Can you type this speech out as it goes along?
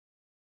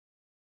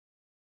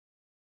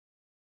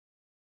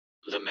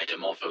The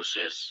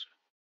Metamorphosis.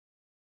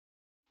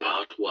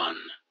 Part 1.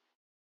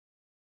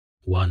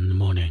 One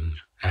morning,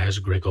 as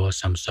Gregor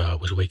Samsa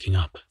was waking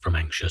up from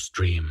anxious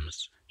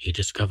dreams, he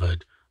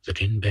discovered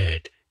that in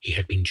bed he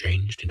had been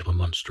changed into a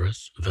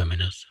monstrous,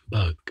 verminous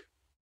bug.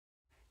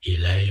 He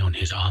lay on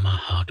his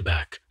armor-hard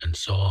back and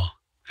saw,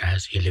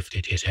 as he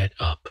lifted his head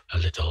up a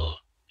little,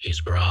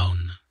 his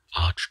brown,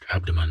 arched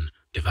abdomen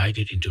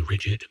divided into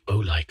rigid,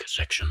 bow-like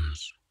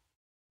sections.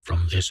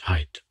 From this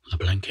height, the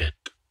blanket,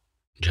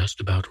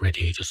 just about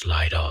ready to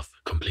slide off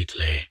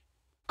completely,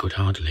 could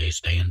hardly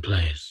stay in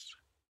place.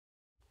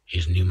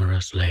 His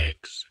numerous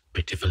legs,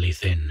 pitifully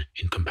thin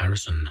in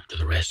comparison to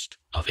the rest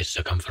of his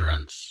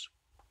circumference,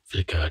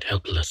 flickered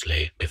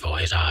helplessly before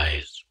his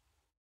eyes.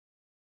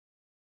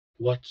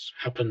 "What's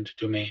happened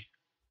to me?"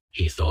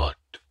 he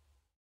thought.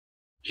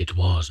 It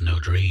was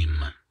no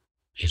dream.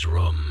 His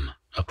room,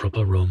 a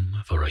proper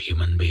room for a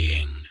human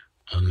being,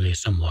 only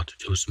somewhat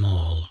too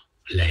small,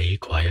 lay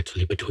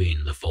quietly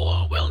between the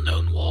four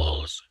well-known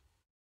walls.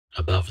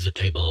 Above the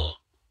table,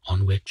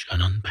 on which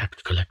an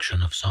unpacked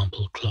collection of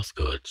sample cloth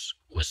goods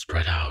was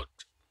spread out,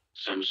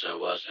 Samsa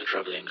was a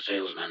traveling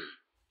salesman,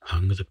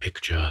 hung the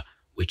picture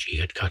which he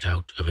had cut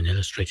out of an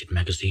illustrated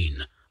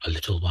magazine a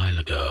little while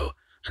ago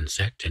and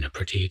set in a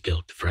pretty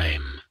gilt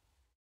frame.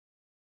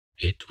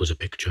 It was a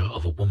picture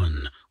of a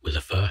woman with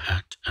a fur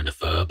hat and a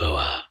fur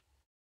boa.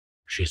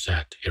 She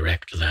sat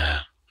erect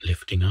there,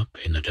 lifting up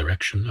in the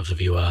direction of the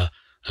viewer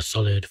a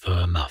solid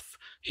fur muff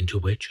into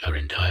which her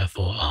entire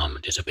forearm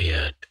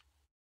disappeared.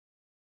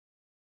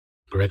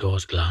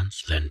 Gregor's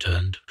glance then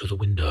turned to the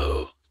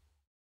window.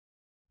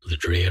 The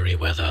dreary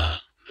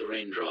weather, the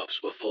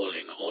raindrops were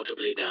falling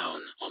audibly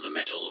down on the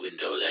metal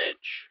window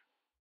ledge,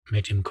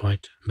 made him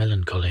quite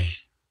melancholy.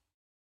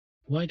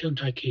 Why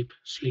don't I keep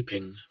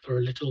sleeping for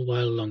a little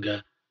while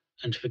longer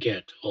and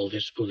forget all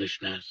this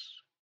foolishness?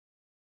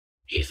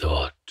 He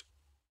thought.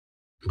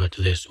 But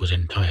this was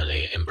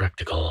entirely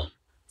impractical,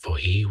 for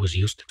he was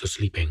used to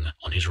sleeping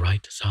on his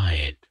right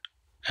side,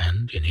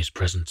 and in his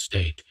present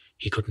state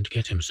he couldn't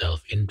get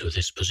himself into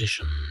this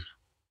position.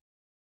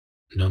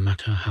 No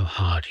matter how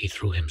hard he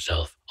threw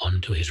himself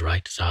onto his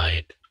right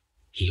side,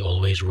 he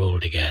always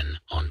rolled again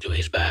onto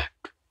his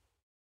back.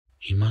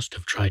 He must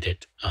have tried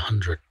it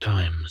 100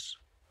 times,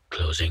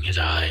 closing his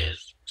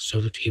eyes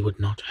so that he would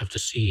not have to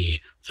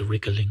see the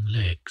wriggling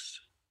legs,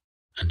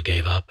 and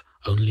gave up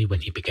only when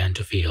he began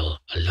to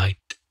feel a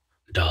light,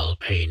 dull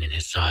pain in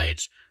his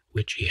sides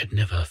which he had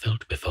never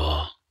felt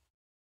before.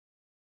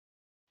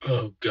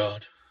 "Oh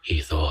God," he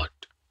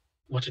thought,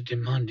 "what a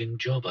demanding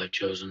job I've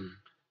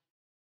chosen.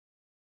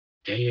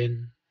 Day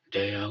in,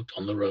 day out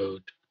on the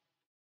road.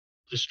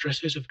 The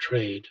stresses of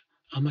trade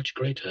are much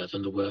greater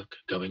than the work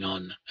going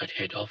on at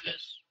head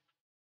office.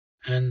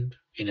 And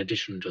in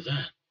addition to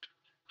that,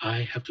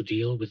 I have to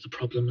deal with the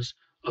problems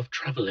of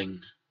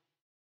traveling,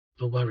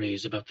 the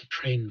worries about the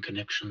train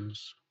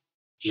connections,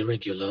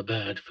 irregular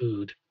bad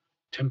food,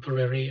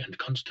 temporary and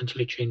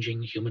constantly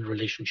changing human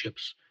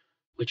relationships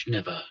which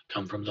never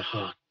come from the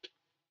heart.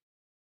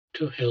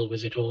 To hell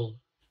with it all."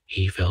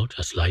 He felt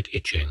a slight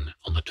itching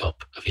on the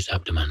top of his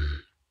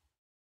abdomen.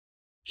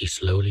 He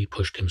slowly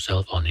pushed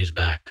himself on his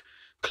back,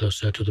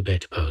 closer to the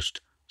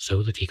bedpost,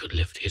 so that he could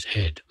lift his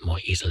head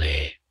more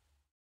easily,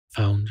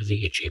 found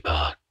the itchy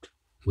part,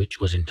 which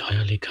was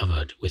entirely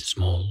covered with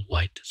small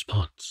white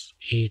spots.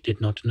 He did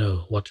not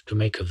know what to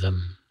make of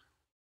them,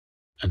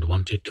 and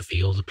wanted to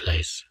feel the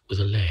place with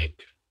a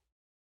leg.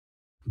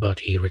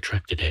 But he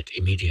retracted it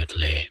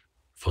immediately,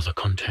 for the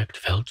contact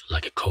felt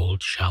like a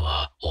cold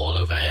shower all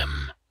over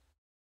him.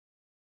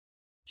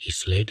 He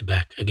slid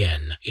back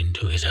again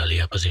into his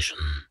earlier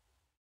position.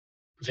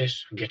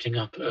 "This getting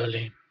up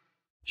early,"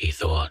 he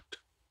thought,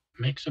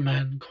 "makes a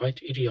man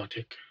quite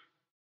idiotic.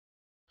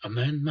 A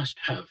man must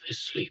have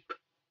his sleep.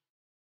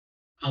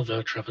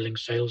 Other traveling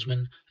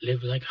salesmen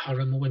live like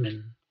harem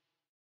women.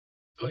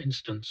 For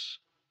instance,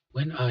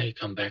 when I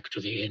come back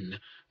to the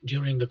inn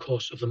during the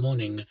course of the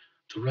morning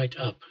to write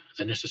up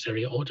the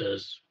necessary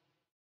orders,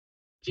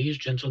 these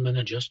gentlemen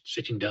are just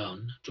sitting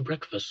down to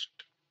breakfast.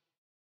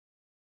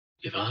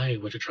 If I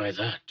were to try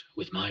that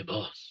with my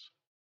boss,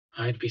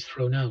 I'd be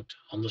thrown out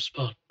on the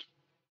spot.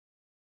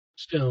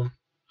 Still,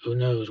 who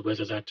knows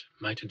whether that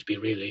mightn't be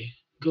really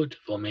good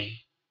for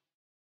me.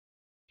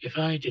 If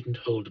I didn't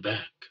hold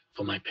back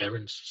for my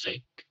parents'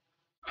 sake,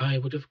 I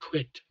would have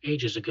quit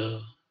ages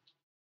ago.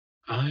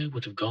 I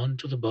would have gone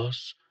to the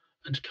boss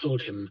and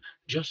told him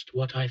just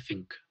what I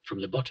think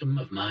from the bottom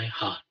of my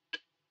heart.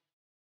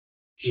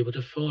 He would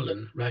have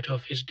fallen right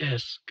off his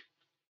desk.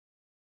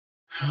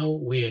 How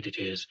weird it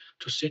is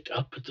to sit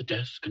up at the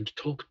desk and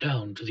talk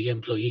down to the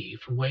employee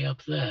from way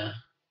up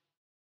there.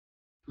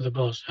 The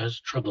boss has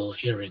trouble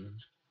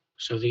hearing,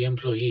 so the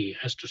employee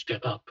has to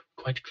step up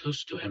quite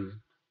close to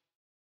him.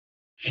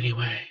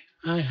 Anyway,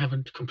 I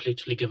haven't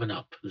completely given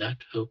up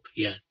that hope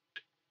yet.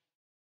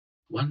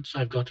 Once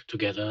I've got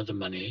together the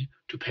money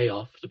to pay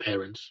off the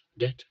parents'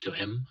 debt to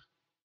him,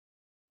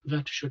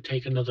 that should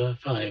take another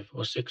 5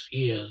 or 6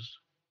 years.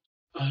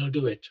 I'll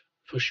do it,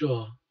 for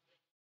sure.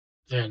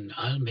 Then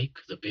I'll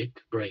make the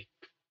big break.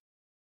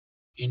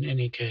 In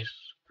any case,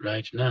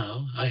 right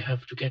now I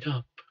have to get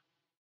up.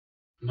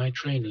 My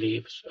train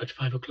leaves at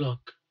 5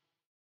 o'clock.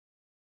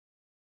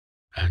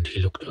 And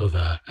he looked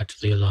over at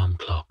the alarm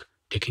clock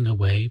ticking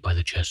away by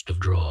the chest of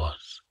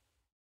drawers.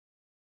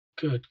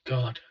 Good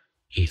God,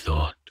 he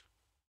thought.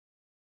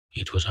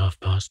 It was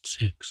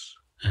 6:30,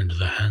 and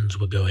the hands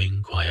were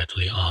going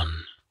quietly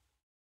on.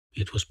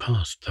 It was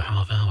past the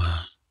half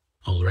hour,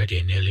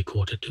 already nearly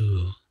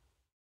 1:45.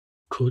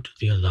 Could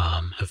the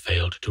alarm have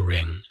failed to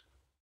ring?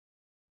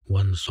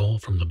 One saw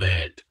from the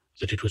bed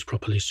that it was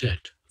properly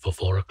set for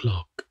 4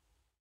 o'clock.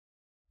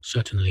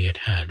 Certainly it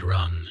had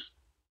rung.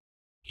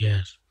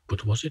 Yes,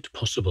 but was it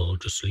possible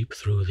to sleep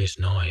through this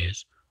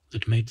noise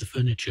that made the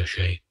furniture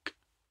shake?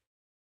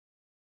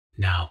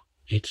 Now,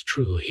 it's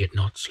true he had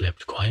not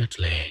slept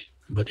quietly,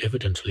 but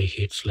evidently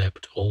he had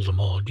slept all the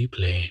more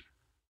deeply.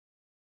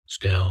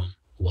 Still,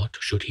 what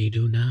should he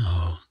do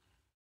now?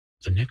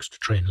 The next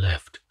train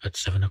left at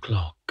 7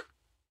 o'clock.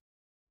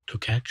 To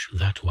catch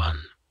that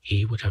one,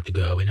 he would have to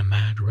go in a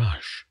mad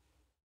rush.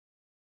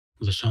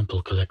 The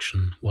sample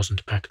collection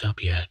wasn't packed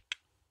up yet,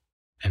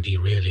 and he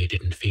really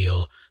didn't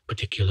feel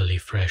particularly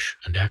fresh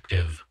and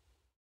active.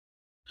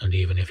 And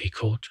even if he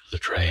caught the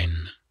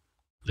train,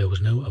 there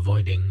was no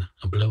avoiding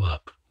a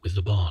blow-up with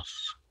the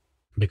boss,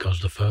 because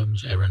the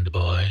firm's errand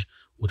boy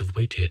would have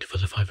waited for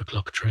the 5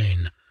 o'clock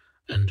train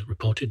and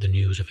reported the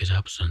news of his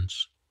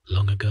absence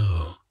long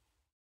ago.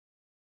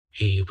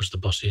 He was the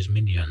boss's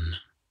minion,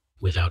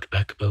 without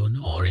backbone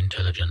or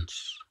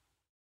intelligence.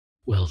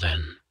 Well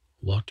then,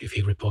 what if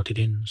he reported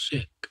in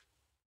sick?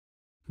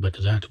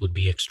 But that would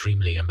be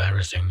extremely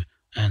embarrassing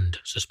and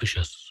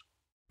suspicious,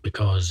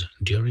 because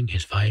during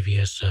his 5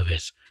 years'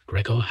 service,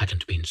 Gregor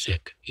hadn't been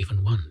sick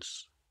even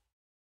once.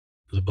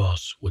 The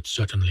boss would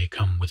certainly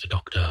come with a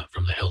doctor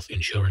from the health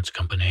insurance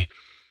company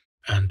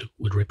and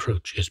would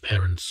reproach his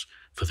parents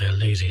for their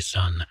lazy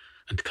son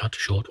and cut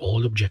short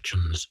all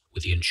objections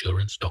with the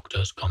insurance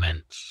doctor's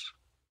comments.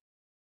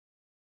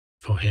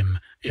 For him,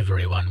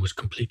 everyone was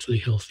completely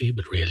healthy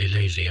but really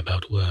lazy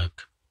about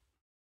work.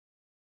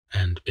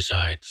 And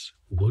besides,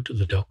 would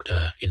the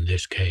doctor in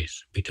this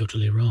case be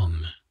totally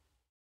wrong?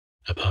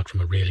 Apart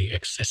from a really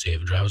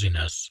excessive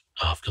drowsiness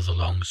after the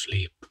long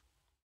sleep,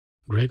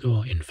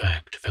 Gregor in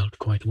fact felt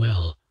quite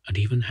well and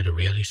even had a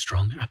really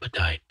strong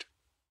appetite.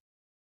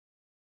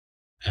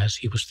 As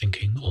he was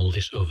thinking all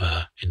this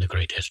over in the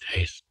greatest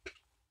haste,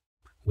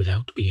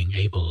 without being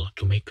able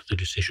to make the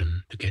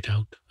decision to get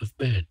out of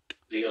bed,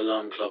 the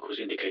alarm clock was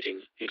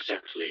indicating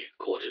exactly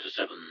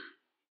 7:15.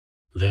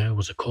 There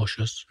was a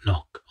cautious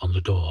knock on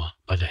the door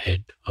by the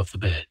head of the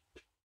bed.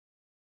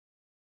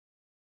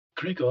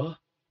 "Gregor,"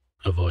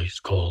 a voice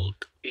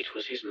called. It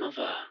was his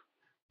mother.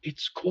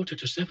 "It's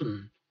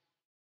 7:15.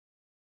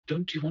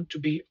 Don't you want to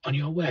be on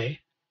your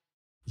way?"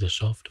 The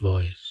soft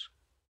voice.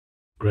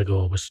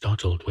 Gregor was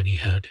startled when he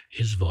heard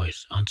his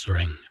voice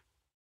answering.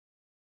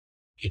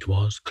 It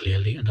was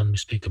clearly and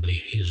unmistakably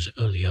his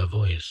earlier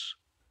voice,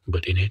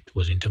 but in it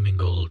was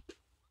intermingled,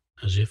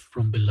 as if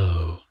from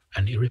below,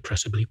 an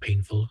irrepressibly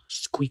painful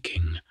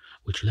squeaking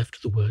which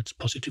left the words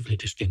positively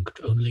distinct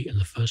only in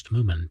the first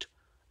moment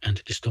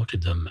and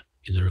distorted them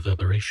in the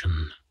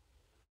reverberation,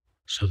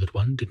 so that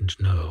one didn't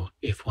know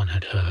if one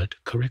had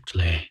heard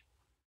correctly.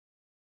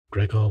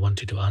 Gregor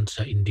wanted to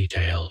answer in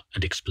detail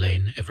and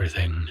explain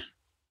everything,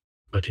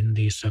 but in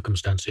these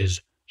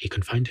circumstances he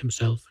confined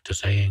himself to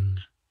saying,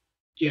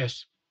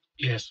 Yes,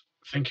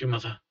 thank you,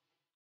 Mother.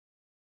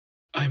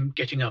 I'm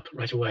getting up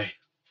right away."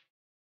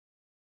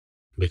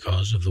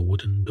 Because of the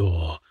wooden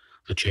door,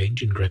 the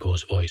change in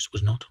Gregor's voice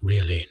was not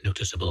really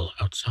noticeable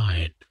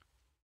outside.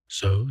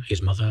 So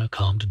his mother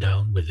calmed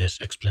down with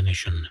this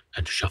explanation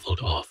and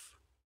shuffled off.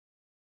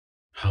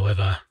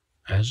 However,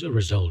 as a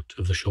result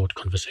of the short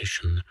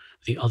conversation,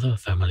 the other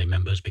family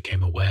members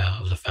became aware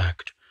of the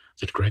fact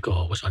that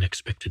Gregor was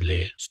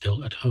unexpectedly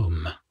still at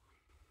home,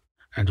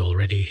 and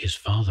already his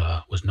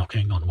father was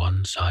knocking on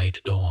one side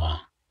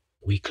door,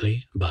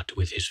 weakly but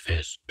with his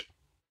fist.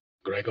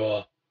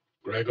 Gregor,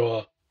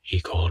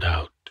 he called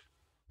out.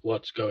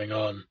 "What's going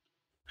on?"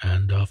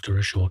 And after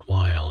a short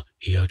while,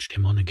 he urged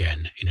him on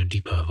again in a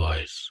deeper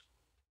voice.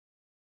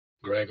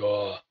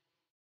 Gregor.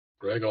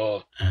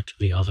 At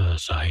the other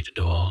side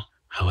door,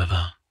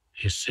 however,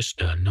 his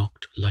sister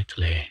knocked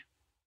lightly.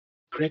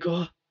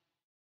 "Gregor,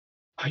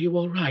 are you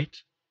all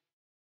right?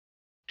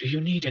 Do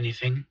you need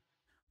anything?"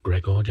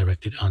 Gregor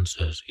directed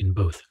answers in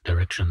both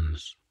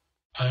directions.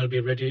 "I'll be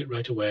ready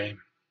right away."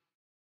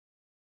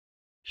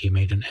 He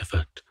made an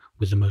effort,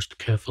 with the most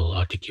careful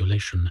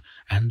articulation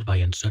and by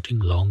inserting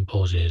long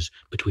pauses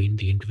between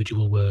the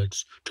individual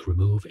words to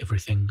remove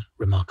everything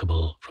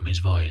remarkable from his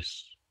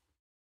voice.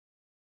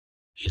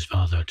 His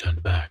father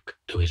turned back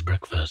to his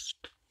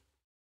breakfast.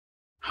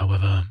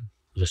 However,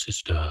 the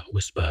sister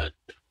whispered,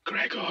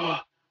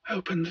 "Gregor,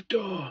 open the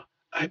door,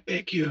 I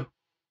beg you."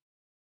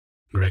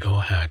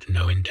 Gregor had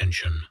no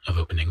intention of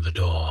opening the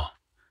door,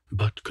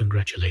 but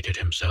congratulated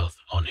himself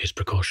on his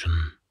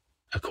precaution,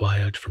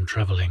 acquired from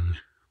traveling,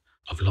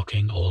 of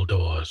locking all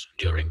doors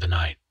during the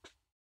night,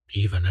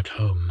 even at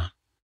home.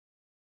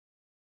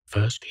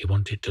 First, he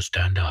wanted to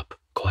stand up,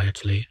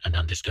 quietly and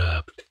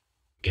undisturbed,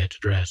 get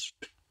dressed,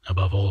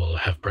 above all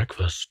have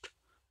breakfast,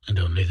 and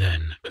only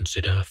then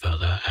consider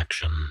further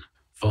action.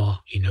 For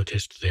he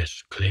noticed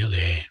this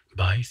clearly.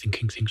 By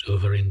thinking things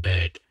over in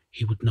bed,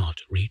 he would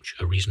not reach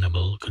a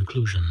reasonable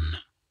conclusion.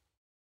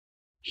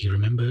 He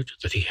remembered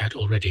that he had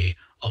already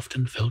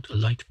often felt a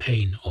light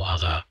pain or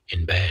other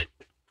in bed,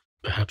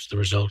 perhaps the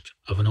result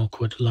of an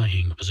awkward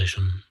lying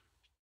position,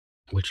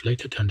 which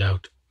later turned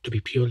out to be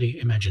purely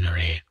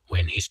imaginary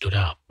when he stood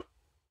up,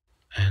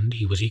 and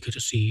he was eager to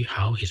see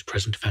how his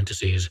present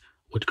fantasies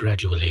would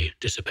gradually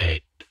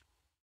dissipate.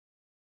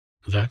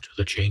 That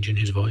the change in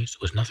his voice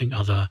was nothing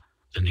other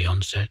than the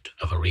onset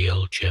of a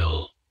real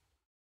chill,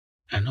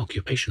 an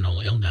occupational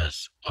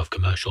illness of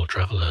commercial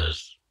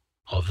travelers.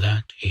 Of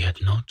that he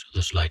had not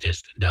the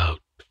slightest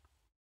doubt.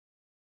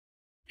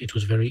 It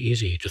was very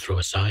easy to throw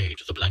aside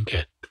the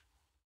blanket.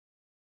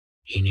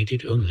 He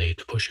needed only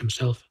to push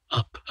himself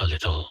up a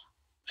little,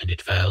 and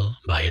it fell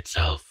by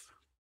itself.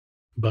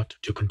 But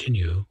to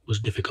continue was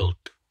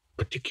difficult,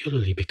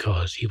 particularly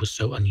because he was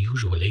so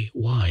unusually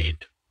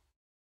wide.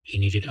 He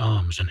needed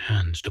arms and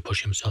hands to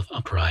push himself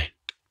upright.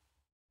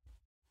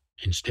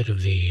 Instead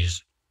of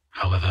these,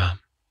 however,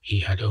 he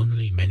had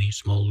only many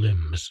small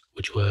limbs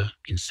which were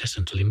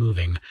incessantly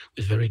moving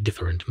with very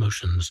different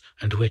motions,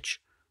 and which,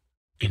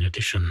 in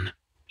addition,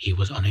 he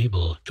was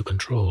unable to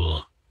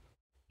control.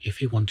 If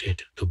he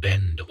wanted to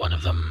bend one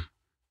of them,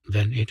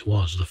 then it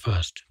was the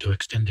first to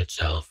extend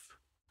itself,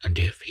 and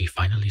if he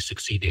finally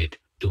succeeded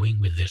doing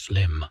with this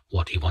limb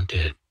what he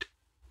wanted,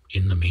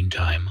 in the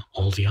meantime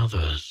all the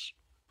others,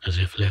 as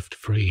if left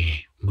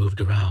free,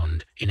 moved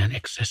around in an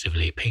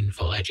excessively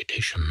painful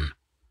agitation.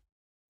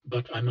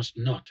 "But I must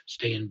not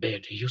stay in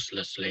bed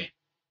uselessly,"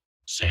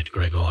 said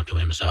Gregor to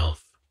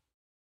himself.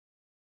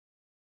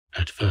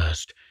 At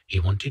first, he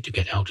wanted to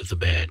get out of the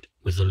bed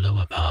with the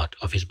lower part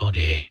of his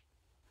body,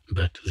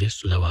 but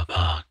this lower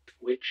part,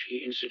 which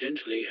he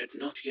incidentally had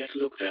not yet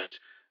looked at,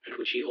 and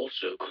which he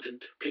also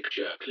couldn't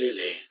picture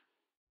clearly,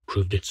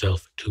 proved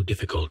itself too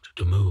difficult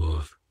to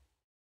move.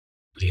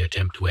 The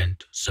attempt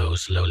went so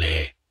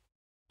slowly,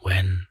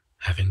 when,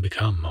 having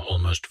become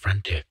almost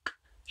frantic,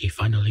 he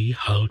finally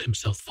hurled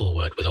himself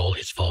forward with all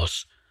his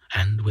force,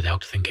 and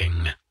without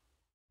thinking.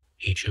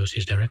 He chose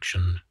his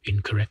direction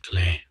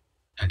incorrectly,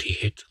 and he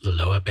hit the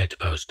lower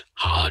bedpost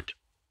hard.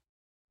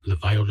 The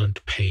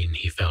violent pain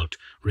he felt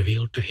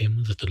revealed to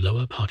him that the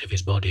lower part of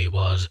his body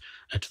was,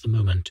 at the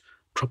moment,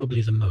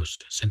 probably the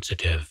most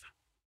sensitive.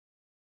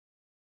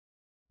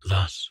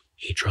 Thus,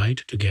 he tried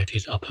to get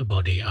his upper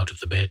body out of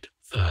the bed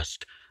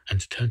first,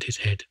 and turned his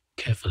head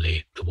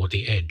carefully toward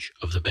the edge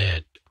of the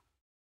bed.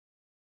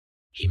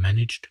 He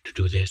managed to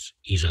do this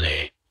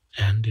easily,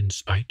 and in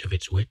spite of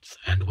its width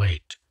and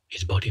weight,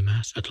 his body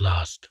mass at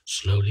last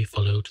slowly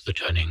followed the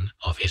turning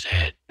of his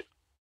head.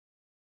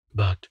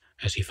 But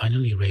as he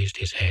finally raised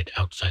his head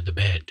outside the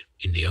bed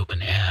in the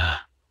open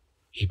air,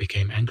 he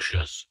became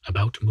anxious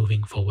about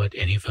moving forward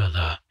any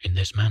further in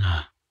this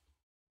manner,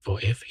 for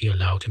if he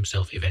allowed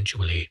himself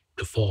eventually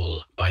to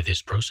fall by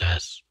this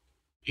process,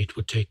 it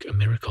would take a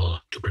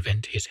miracle to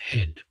prevent his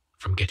head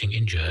from getting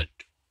injured.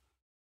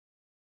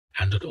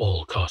 And at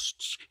all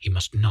costs, he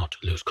must not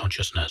lose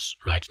consciousness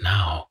right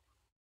now.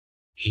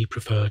 He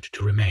preferred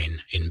to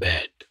remain in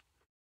bed.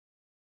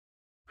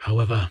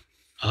 However,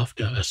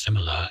 after a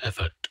similar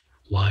effort,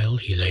 while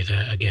he lay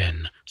there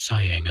again,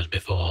 sighing as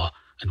before,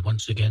 and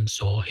once again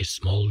saw his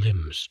small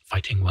limbs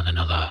fighting one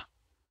another,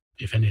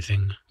 if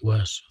anything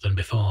worse than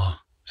before,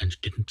 and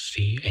didn't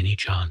see any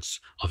chance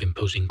of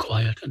imposing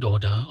quiet and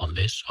order on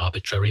this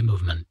arbitrary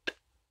movement,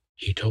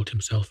 he told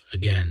himself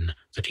again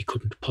that he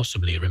couldn't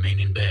possibly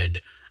remain in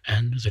bed,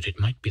 and that it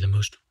might be the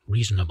most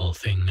reasonable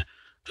thing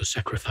to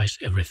sacrifice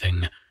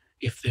everything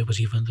if there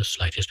was even the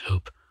slightest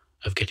hope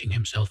of getting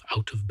himself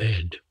out of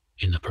bed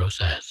in the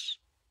process.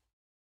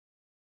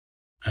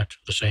 At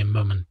the same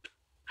moment,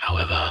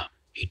 however,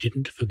 he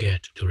didn't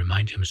forget to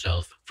remind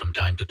himself from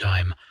time to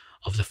time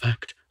of the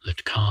fact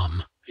that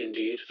calm,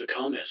 indeed the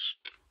calmest,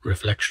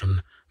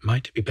 reflection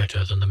might be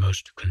better than the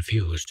most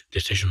confused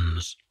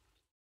decisions.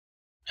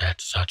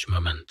 At such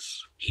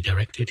moments, he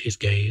directed his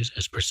gaze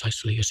as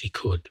precisely as he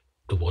could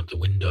toward the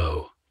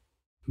window,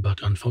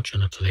 but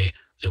unfortunately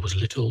there was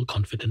little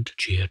confident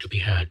cheer to be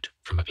had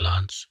from a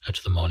glance at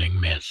the morning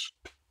mist,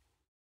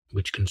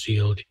 which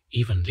concealed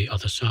even the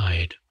other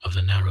side of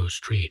the narrow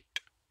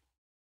street.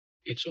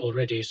 "It's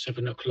already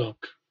 7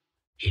 o'clock,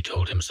 he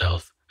told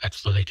himself at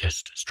the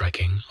latest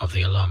striking of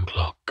the alarm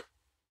clock.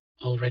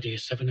 Already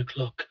 7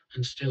 o'clock,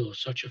 and still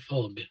such a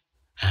fog.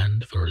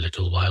 And for a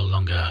little while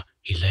longer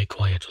he lay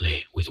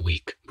quietly with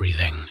weak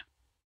breathing,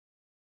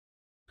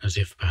 as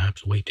if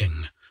perhaps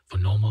waiting for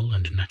normal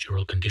and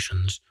natural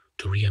conditions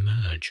to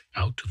re-emerge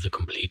out of the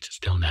complete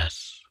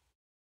stillness.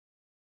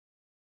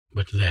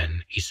 But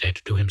then he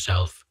said to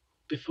himself,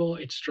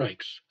 "Before it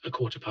strikes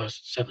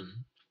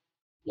 7:15,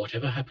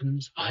 whatever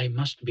happens, I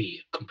must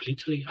be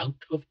completely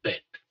out of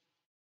bed.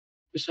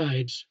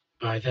 Besides,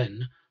 by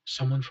then,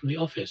 someone from the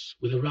office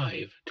will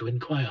arrive to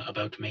inquire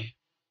about me.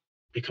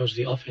 because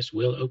the office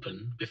will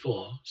open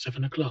before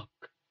 7 o'clock.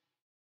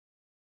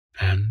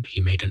 And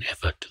he made an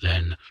effort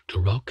then to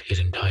rock his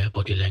entire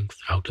body length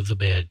out of the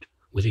bed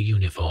with a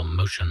uniform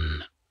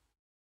motion.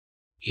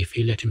 If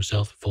he let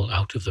himself fall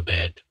out of the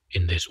bed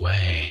in this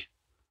way,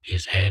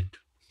 his head,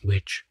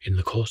 which in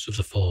the course of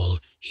the fall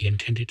he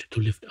intended to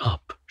lift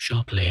up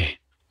sharply,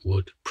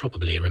 would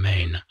probably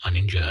remain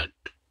uninjured.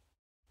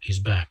 His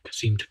back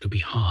seemed to be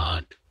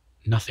hard.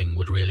 Nothing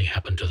would really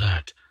happen to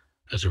that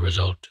as a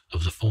result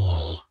of the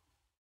fall.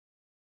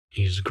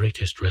 His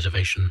greatest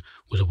reservation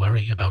was a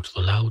worry about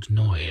the loud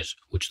noise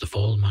which the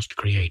fall must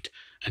create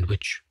and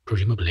which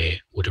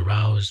presumably would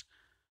arouse,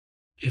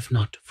 if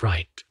not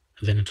fright,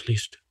 then at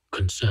least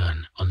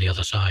concern on the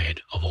other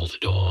side of all the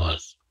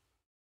doors.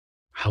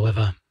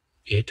 However,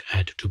 it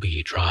had to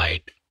be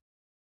tried.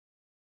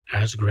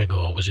 As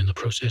Gregor was in the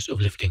process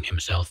of lifting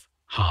himself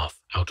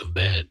half out of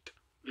bed,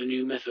 the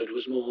new method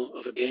was more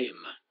of a game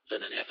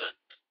than an effort.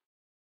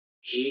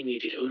 He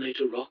needed only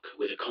to rock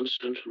with a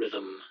constant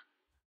rhythm.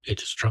 It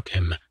struck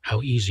him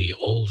how easy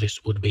all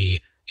this would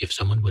be if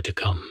someone were to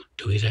come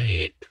to his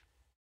aid.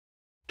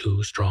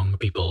 Two strong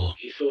people,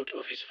 he thought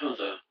of his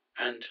father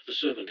and the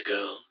servant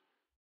girl,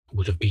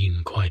 would have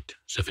been quite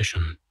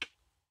sufficient.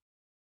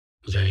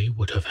 They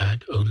would have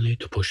had only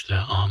to push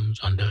their arms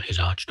under his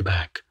arched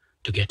back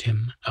to get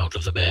him out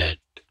of the bed,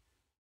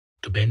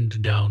 to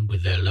bend down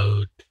with their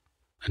load,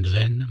 and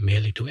then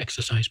merely to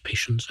exercise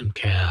patience and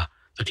care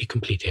that he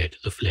completed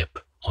the flip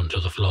onto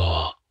the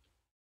floor,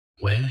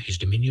 where his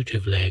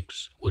diminutive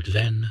legs would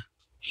then,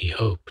 he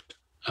hoped,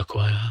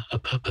 acquire a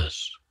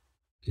purpose,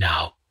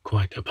 now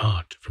quite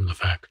apart from the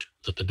fact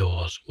that the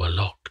doors were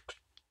locked.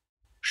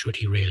 Should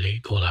he really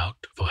call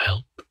out for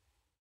help?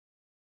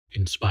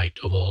 In spite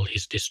of all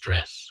his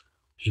distress,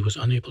 he was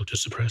unable to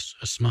suppress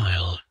a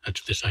smile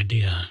at this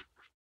idea.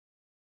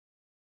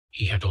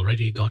 He had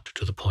already got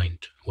to the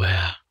point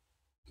where,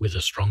 with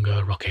a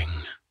stronger rocking,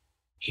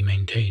 he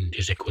maintained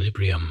his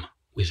equilibrium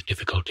with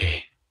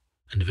difficulty,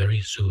 and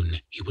very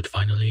soon he would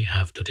finally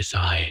have to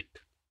decide,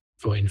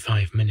 for in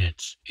 5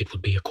 minutes it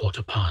would be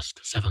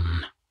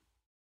 7:15.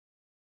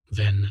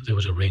 Then there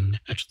was a ring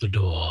at the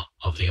door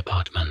of the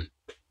apartment.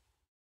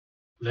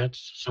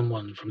 That's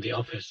someone from the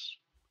office,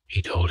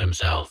 he told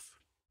himself,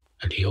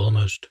 and he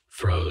almost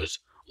froze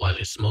while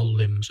his small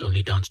limbs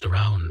only danced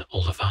around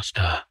all the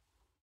faster.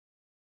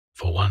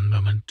 For one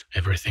moment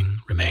everything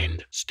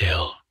remained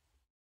still.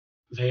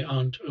 They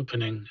aren't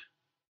opening,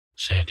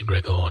 said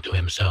Gregor to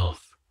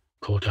himself,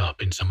 caught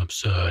up in some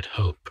absurd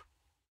hope.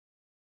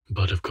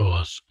 But of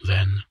course,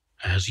 then,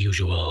 as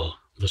usual,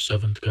 the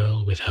servant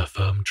girl with her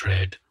firm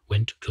tread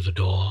went to the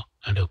door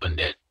and opened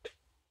it.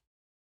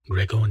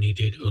 Gregor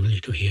needed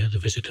only to hear the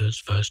visitor's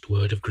first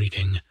word of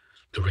greeting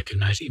to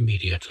recognize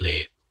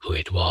immediately who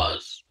it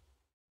was.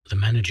 The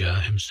manager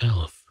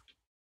himself.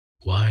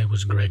 Why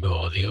was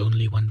Gregor the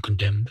only one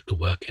condemned to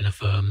work in a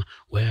firm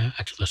where,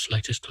 at the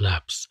slightest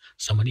lapse,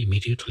 someone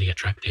immediately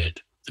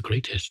attracted the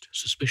greatest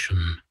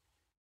suspicion?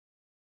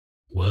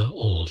 Were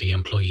all the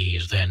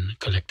employees then,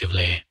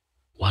 collectively,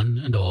 one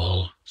and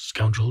all,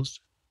 scoundrels?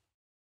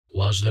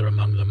 Was there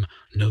among them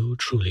no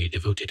truly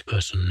devoted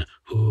person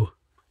who,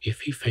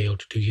 if he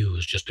failed to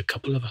use just a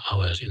couple of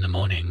hours in the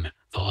morning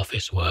for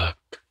office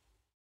work,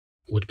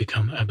 would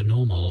become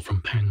abnormal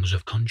from pangs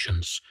of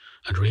conscience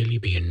and really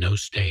be in no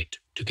state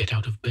to get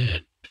out of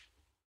bed?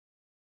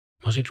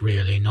 Was it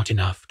really not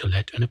enough to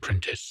let an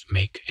apprentice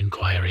make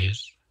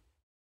inquiries,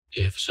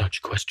 if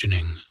such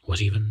questioning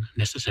was even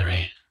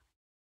necessary?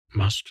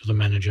 Must the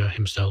manager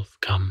himself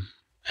come,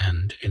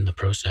 and in the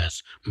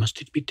process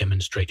must it be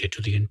demonstrated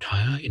to the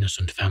entire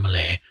innocent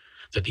family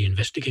that the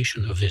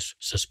investigation of this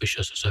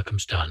suspicious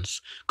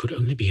circumstance could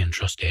only be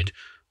entrusted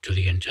to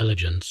the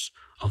intelligence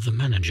of the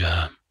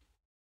manager?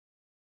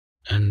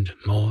 And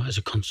more as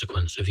a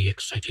consequence of the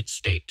excited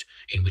state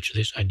in which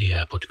this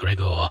idea put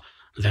Gregor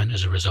than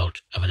as a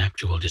result of an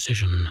actual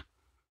decision,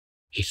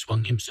 he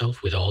swung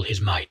himself with all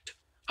his might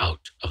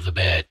out of the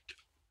bed.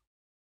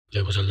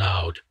 There was a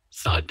loud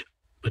thud,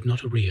 but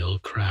not a real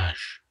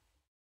crash.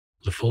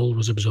 The fall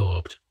was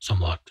absorbed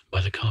somewhat by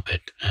the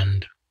carpet,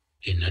 and,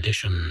 in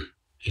addition,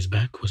 his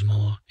back was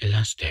more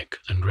elastic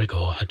than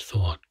Gregor had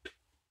thought.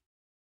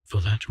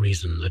 For that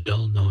reason the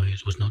dull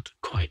noise was not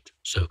quite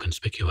so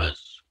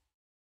conspicuous.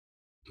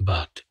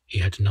 But he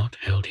had not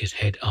held his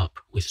head up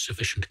with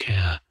sufficient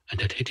care and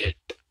had hit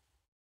it.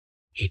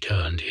 He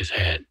turned his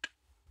head,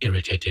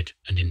 irritated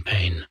and in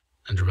pain,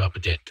 and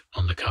rubbed it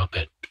on the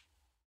carpet.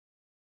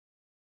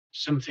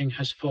 Something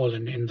has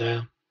fallen in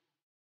there,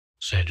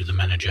 said the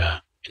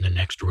manager in the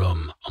next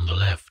room on the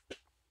left.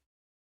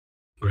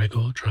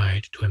 Gregor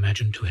tried to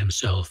imagine to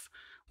himself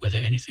whether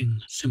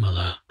anything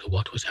similar to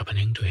what was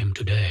happening to him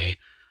today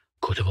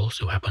could have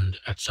also happened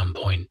at some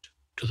point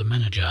to the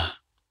manager.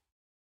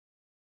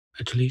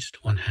 At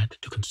least one had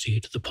to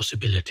concede the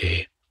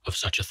possibility of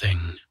such a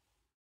thing.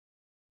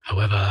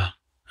 However,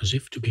 as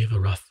if to give a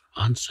rough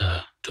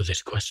answer to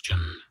this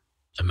question,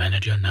 the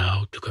manager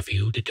now took a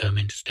few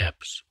determined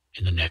steps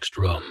in the next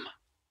room,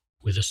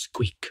 with a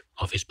squeak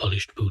of his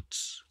polished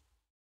boots.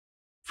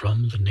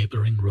 From the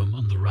neighboring room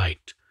on the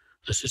right,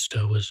 the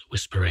sister was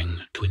whispering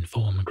to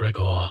inform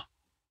Gregor.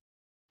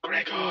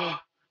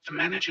 "Gregor, the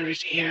manager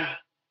is here."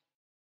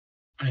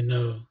 "I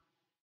know,"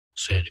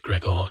 said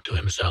Gregor to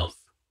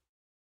himself.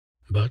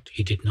 But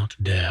he did not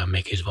dare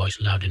make his voice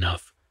loud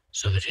enough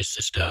so that his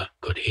sister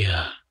could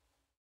hear.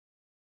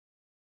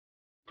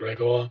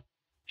 "Gregor,"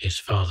 his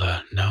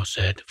father now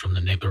said from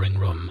the neighboring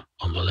room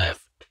on the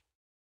left.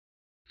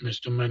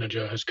 "Mr.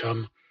 Manager has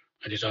come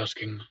and is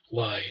asking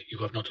why you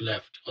have not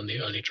left on the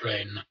early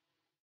train.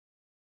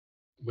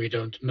 We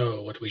don't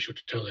know what we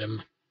should tell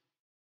him.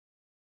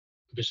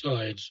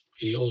 Besides,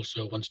 he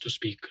also wants to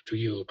speak to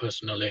you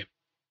personally.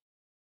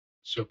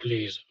 So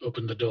please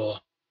open the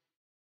door.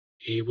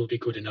 He will be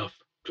good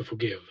enough to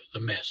forgive the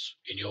mess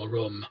in your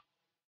room."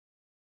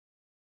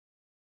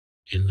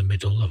 In the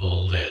middle of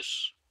all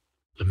this,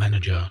 the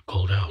manager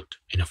called out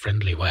in a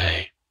friendly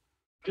way.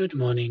 "Good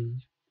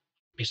morning,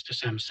 Mr.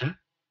 Samsa.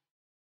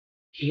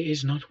 He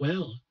is not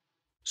well,"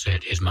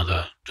 said his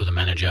mother to the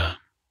manager,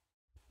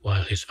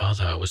 while his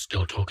father was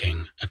still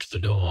talking at the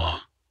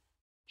door.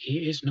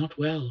 "He is not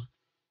well,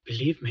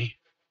 believe me,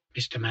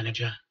 Mr.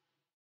 Manager.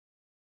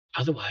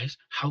 Otherwise,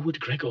 how would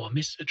Gregor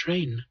miss a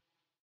train?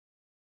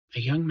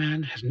 The young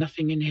man has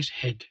nothing in his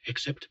head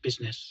except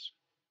business.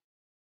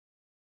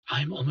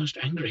 I'm almost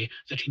angry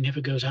that he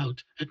never goes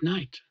out at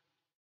night.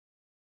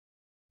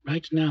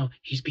 Right now,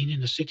 he's been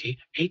in the city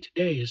 8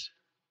 days,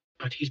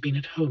 but he's been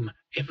at home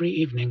every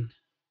evening.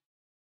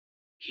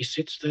 He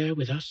sits there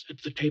with us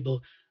at the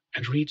table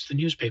and reads the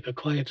newspaper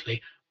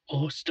quietly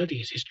or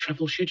studies his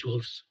travel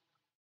schedules.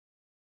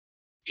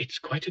 It's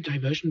quite a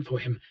diversion for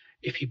him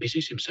if he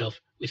busies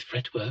himself with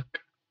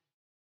fretwork.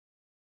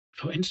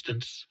 For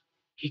instance,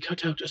 he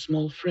cut out a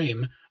small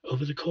frame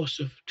over the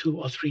course of 2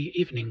 or 3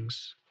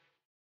 evenings.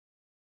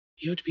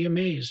 You'd be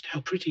amazed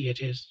how pretty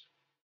it is.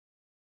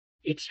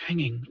 It's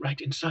hanging right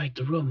inside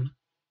the room.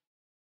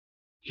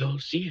 You'll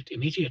see it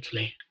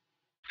immediately,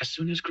 as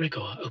soon as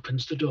Gregor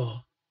opens the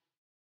door.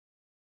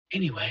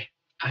 Anyway,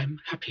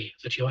 I'm happy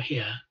that you're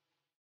here,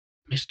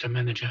 Mr.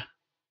 Manager.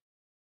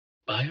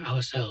 By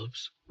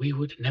ourselves, we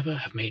would never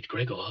have made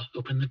Gregor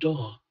open the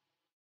door.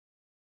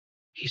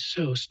 He's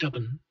so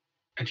stubborn,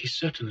 and he's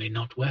certainly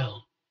not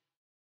well,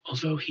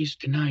 although he's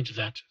denied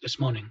that this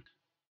morning."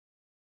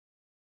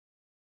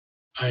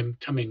 "I'm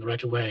coming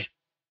right away,"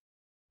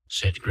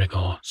 said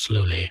Gregor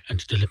slowly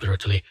and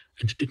deliberately,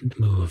 and didn't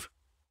move,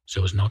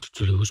 so as not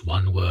to lose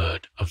one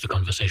word of the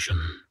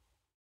conversation.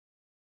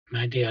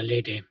 "My dear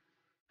lady,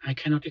 I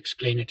cannot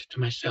explain it to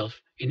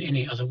myself in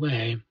any other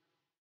way,"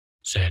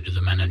 said the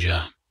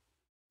manager.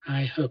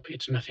 "I hope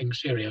it's nothing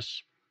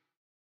serious.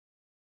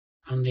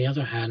 On the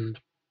other hand,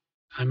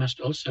 I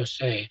must also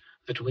say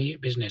that we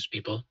business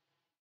people,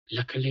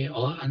 luckily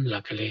or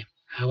unluckily,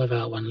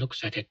 however one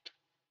looks at it,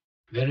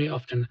 very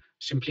often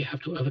simply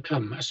have to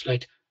overcome a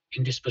slight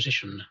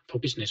indisposition for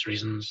business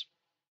reasons."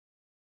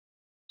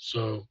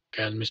 "So,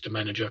 can Mr.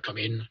 Manager come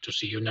in to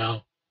see you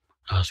now?"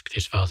 asked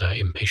his father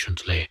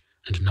impatiently,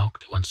 and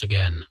knocked once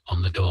again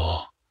on the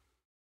door.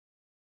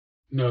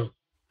 "No,"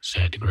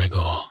 said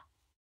Gregor.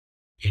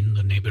 In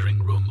the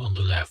neighboring room on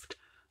the left,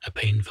 a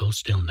painful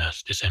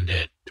stillness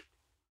descended.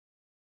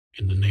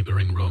 In the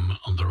neighboring room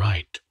on the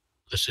right,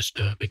 the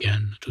sister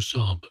began to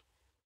sob.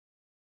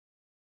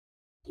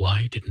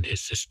 Why didn't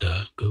his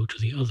sister go to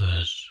the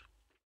others?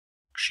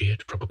 She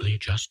had probably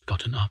just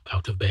gotten up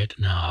out of bed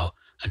now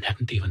and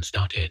hadn't even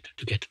started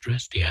to get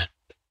dressed yet.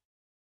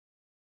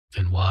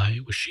 Then why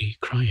was she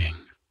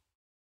crying?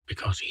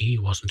 Because he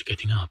wasn't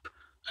getting up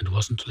and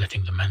wasn't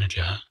letting the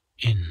manager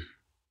in.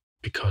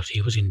 Because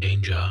he was in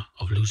danger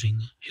of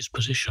losing his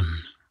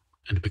position,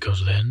 and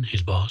because then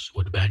his boss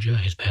would badger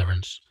his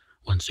parents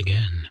once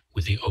again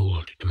with the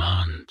old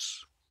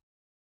demands.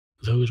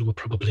 Those were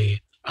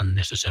probably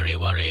unnecessary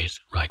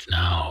worries right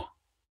now.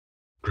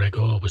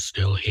 Gregor was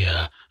still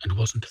here and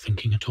wasn't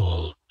thinking at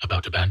all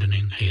about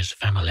abandoning his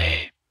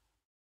family.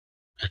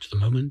 At the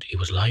moment he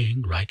was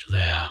lying right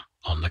there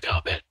on the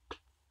carpet,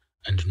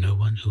 and no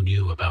one who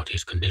knew about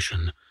his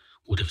condition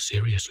would have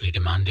seriously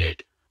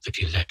demanded that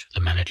he let the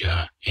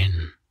manager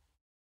in.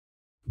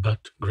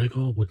 But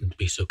Gregor wouldn't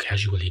be so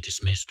casually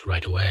dismissed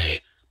right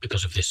away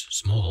because of this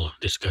small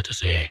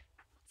discourtesy,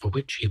 for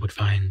which he would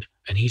find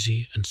an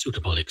easy and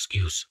suitable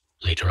excuse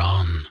later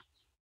on.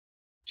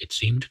 It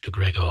seemed to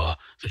Gregor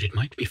that it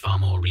might be far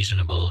more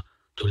reasonable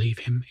to leave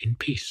him in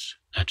peace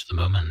at the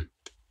moment,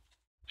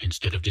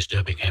 instead of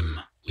disturbing him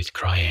with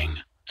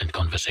crying and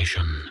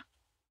conversation.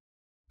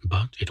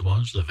 But it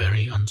was the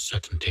very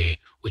uncertainty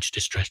which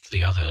distressed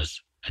the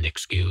others and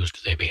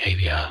excused their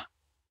behavior.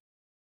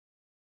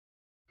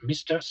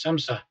 "Mr.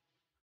 Samsa,"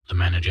 the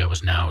manager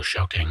was now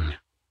shouting,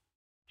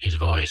 his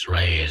voice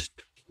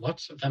raised.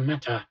 "What's the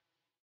matter?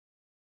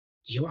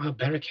 You are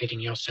barricading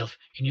yourself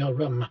in your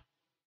room.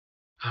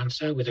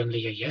 Answer with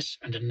only a yes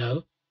and a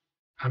no,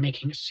 are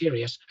making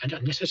serious and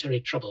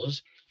unnecessary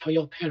troubles for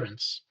your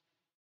parents,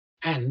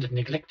 and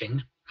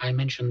neglecting, I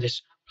mention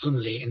this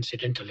only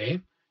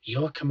incidentally,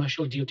 your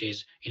commercial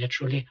duties in a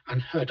truly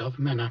unheard of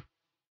manner.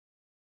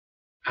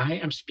 I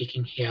am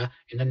speaking here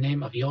in the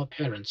name of your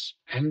parents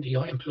and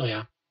your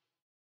employer,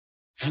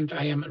 and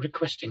I am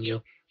requesting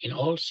you, in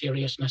all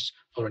seriousness,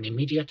 for an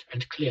immediate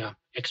and clear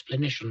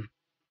explanation.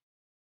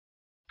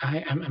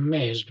 I am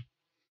amazed.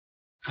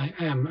 I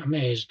am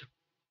amazed.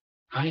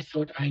 I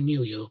thought I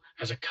knew you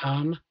as a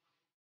calm,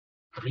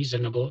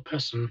 reasonable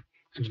person,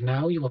 and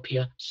now you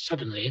appear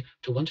suddenly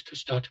to want to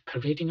start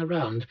parading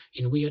around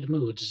in weird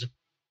moods.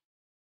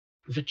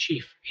 The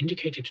chief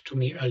indicated to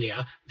me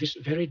earlier this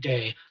very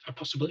day a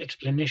possible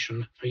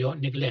explanation for your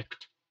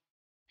neglect.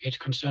 It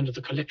concerned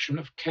the collection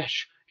of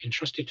cash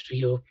entrusted to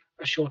you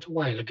a short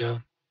while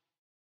ago.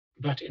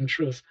 But in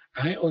truth,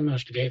 I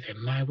almost gave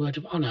him my word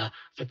of honor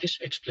that this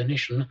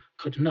explanation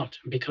could not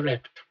be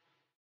correct.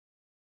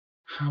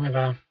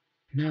 However,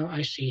 now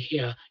I see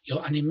here your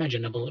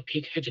unimaginable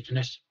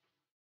pig-headedness,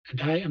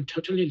 and I am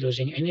totally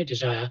losing any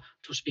desire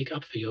to speak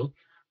up for you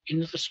in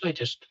the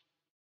slightest.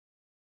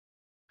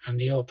 And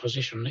your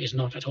position is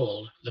not at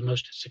all the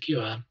most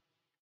secure.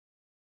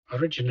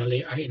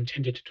 Originally, I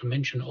intended to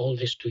mention all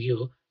this to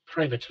you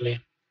privately,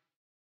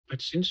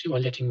 but since you are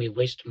letting me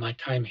waste my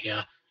time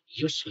here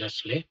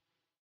uselessly,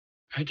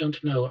 I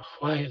don't know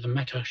why the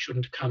matter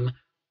shouldn't come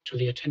to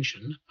the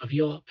attention of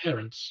your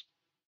parents.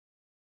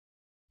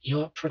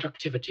 Your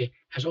productivity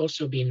has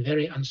also been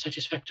very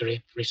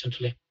unsatisfactory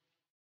recently.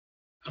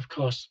 Of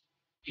course,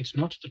 it's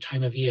not the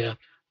time of year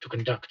to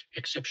conduct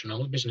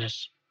exceptional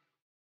business.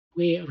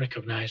 We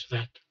recognize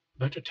that,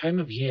 but a time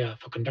of year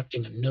for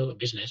conducting no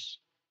business.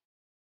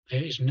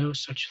 There is no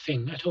such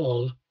thing at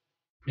all,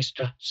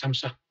 Mr.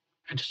 Samsa,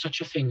 and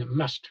such a thing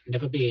must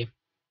never be.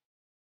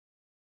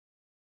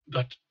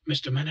 But,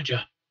 Mr.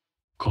 Manager,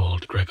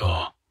 called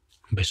Gregor,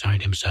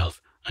 beside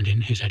himself and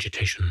in his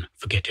agitation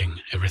forgetting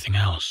everything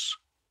else.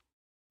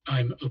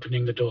 I'm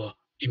opening the door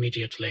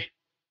immediately.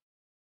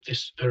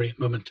 This very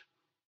moment.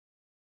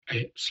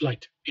 A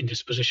slight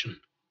indisposition,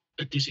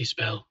 a dizzy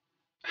spell,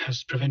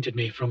 has prevented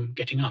me from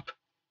getting up.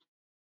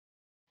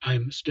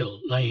 I'm still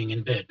lying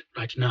in bed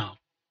right now.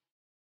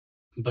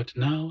 But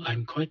now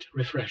I'm quite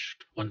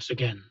refreshed once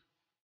again.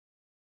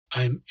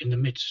 I'm in the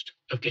midst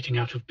of getting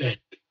out of bed.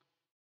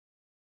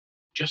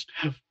 Just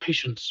have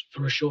patience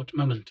for a short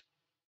moment.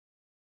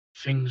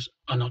 Things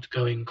are not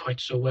going quite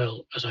so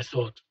well as I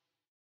thought.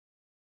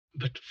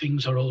 But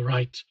things are all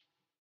right.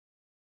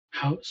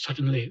 How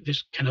suddenly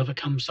this can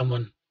overcome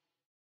someone.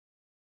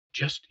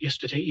 Just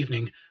yesterday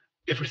evening,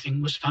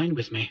 everything was fine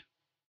with me.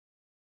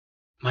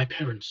 My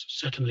parents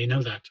certainly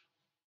know that.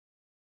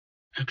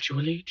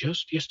 Actually,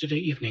 just yesterday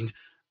evening,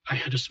 I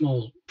had a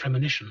small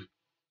premonition.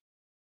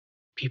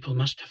 People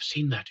must have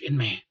seen that in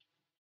me.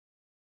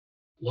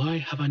 Why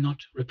have I not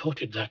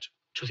reported that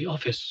to the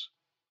office?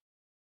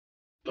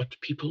 But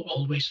people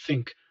always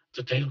think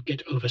that they'll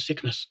get over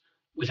sickness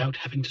without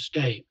having to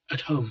stay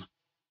at home.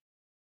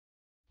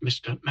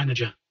 Mr.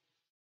 Manager,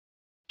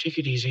 take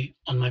it easy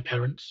on my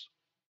parents.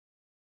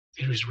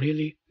 There is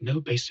really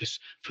no basis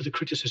for the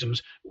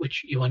criticisms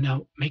which you are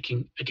now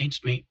making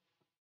against me,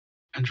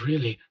 and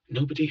really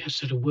nobody has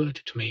said a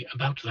word to me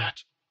about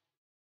that.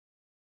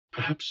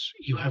 Perhaps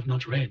you have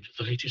not read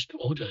the latest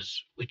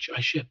orders which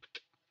I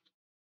shipped.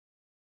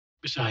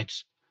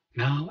 Besides,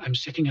 now I'm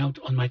setting out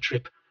on my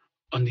trip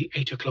on the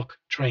 8 o'clock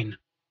train.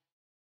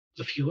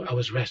 The few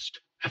hours' rest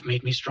have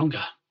made me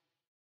stronger.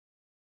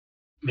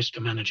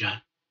 Mr.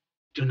 Manager,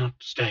 do not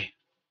stay.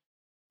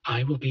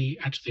 I will be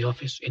at the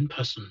office in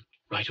person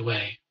right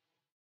away.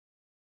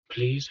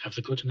 Please have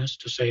the goodness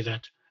to say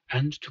that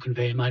and to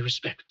convey my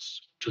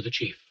respects to the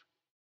chief.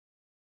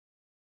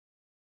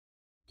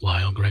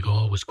 While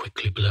Gregor was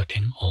quickly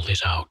blurting all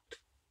this out,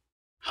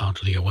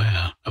 hardly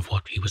aware of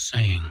what he was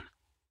saying,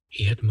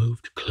 he had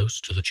moved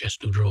close to the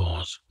chest of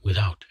drawers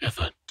without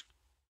effort,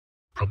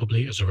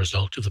 probably as a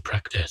result of the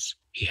practice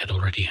he had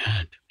already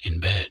had in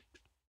bed,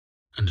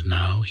 and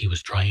now he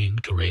was trying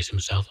to raise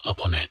himself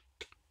up on it.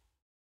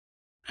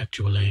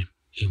 Actually,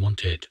 he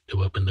wanted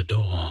to open the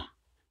door.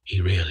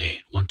 He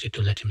really wanted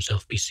to let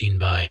himself be seen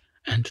by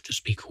and to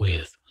speak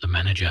with the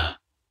manager.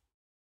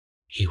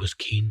 He was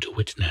keen to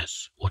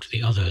witness what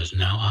the others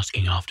now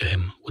asking after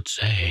him would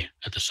say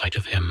at the sight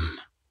of him.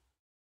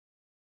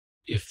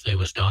 If they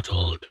were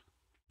startled,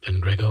 then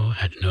Gregor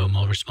had no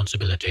more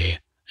responsibility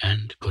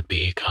and could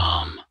be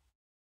calm.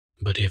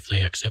 But if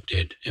they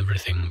accepted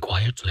everything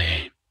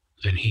quietly,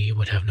 then he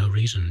would have no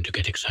reason to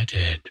get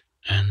excited,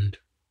 and,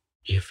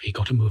 if he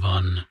got a move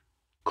on,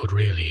 could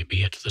really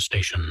be at the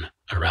station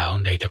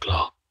around 8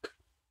 o'clock.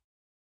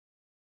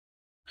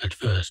 At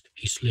first,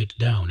 he slid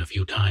down a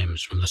few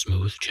times from the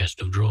smooth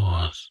chest of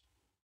drawers.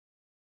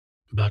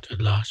 But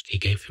at last he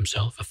gave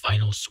himself a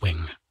final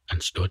swing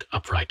and stood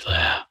upright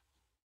there.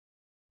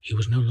 He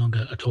was no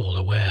longer at all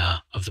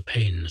aware of the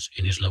pains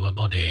in his lower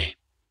body,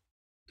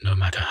 no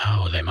matter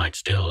how they might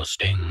still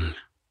sting.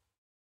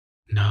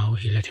 Now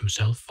he let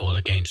himself fall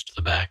against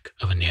the back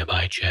of a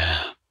nearby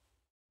chair,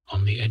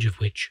 on the edge of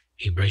which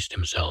he braced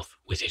himself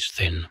with his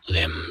thin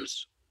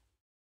limbs.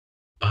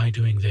 By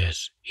doing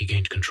this, he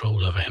gained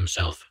control over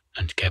himself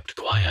and kept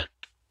quiet,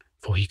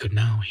 for he could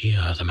now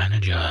hear the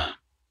manager.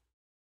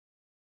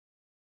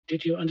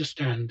 Did you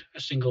understand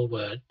a single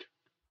word?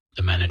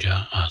 The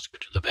manager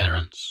asked the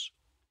parents.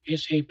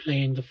 Is he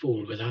playing the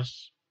fool with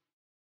us?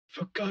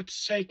 For God's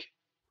sake,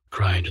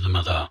 cried the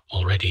mother,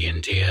 already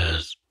in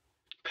tears.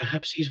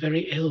 Perhaps he's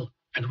very ill,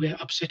 and we're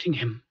upsetting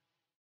him.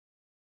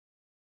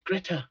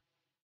 Greta!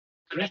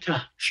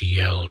 Greta! She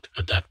yelled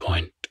at that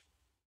point.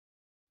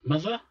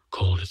 Mother?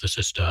 Called the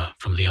sister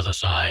from the other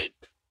side.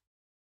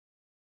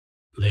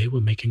 They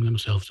were making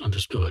themselves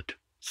understood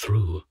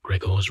through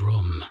Gregor's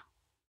room.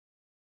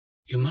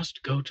 You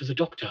must go to the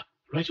doctor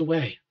right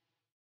away.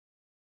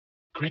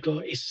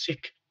 Gregor is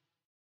sick.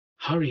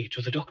 Hurry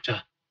to the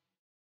doctor.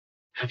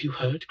 Have you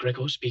heard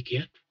Gregor speak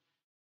yet?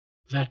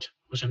 That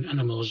was an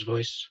animal's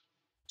voice,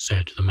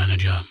 said the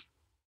manager,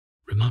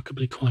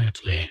 remarkably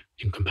quietly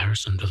in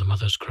comparison to the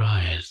mother's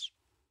cries.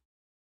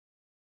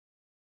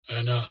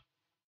 Anna,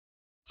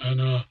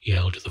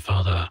 yelled the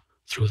father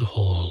through the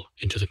hall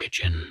into the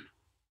kitchen,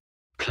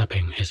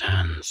 clapping his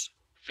hands.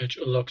 Fetch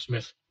a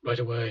locksmith right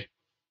away.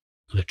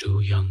 The two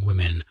young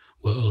women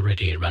were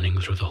already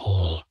running through the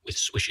hall with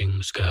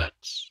swishing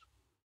skirts.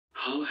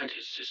 How had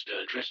his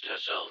sister dressed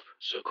herself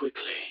so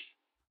quickly?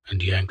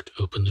 And yanked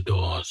open the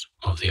doors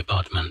of the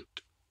apartment.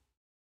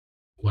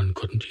 One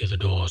couldn't hear the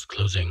doors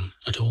closing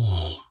at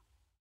all.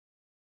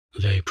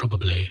 They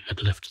probably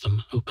had left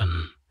them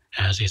open,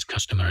 as is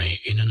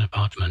customary in an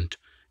apartment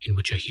in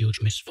which a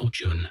huge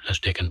misfortune has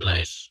taken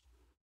place.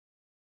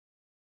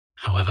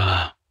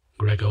 However,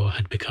 Gregor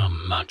had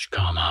become much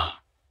calmer.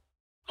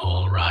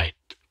 All right,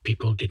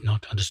 people did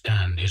not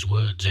understand his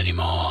words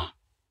anymore,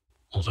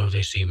 although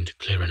they seemed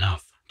clear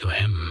enough to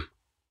him.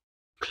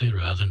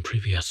 Clearer than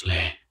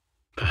previously,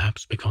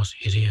 perhaps because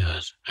his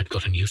ears had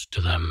gotten used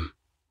to them.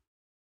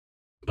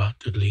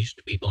 But at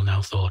least people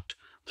now thought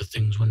that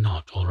things were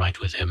not all right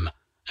with him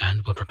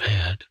and were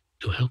prepared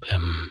to help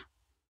him.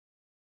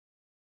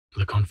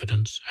 The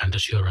confidence and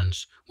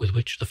assurance with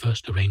which the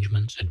first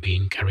arrangements had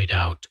been carried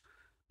out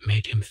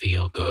made him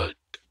feel good.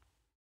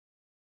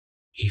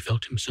 He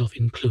felt himself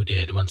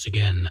included once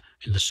again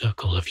in the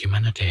circle of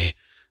humanity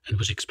and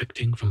was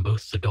expecting from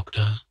both the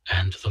doctor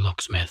and the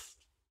locksmith,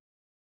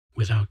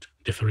 without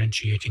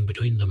differentiating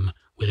between them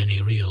with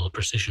any real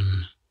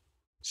precision,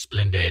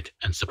 splendid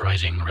and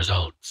surprising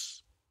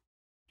results,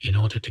 in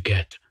order to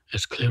get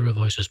as clear a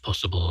voice as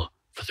possible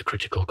for the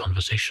critical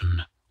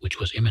conversation which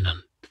was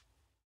imminent.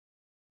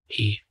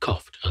 He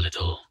coughed a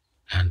little,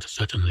 and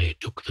certainly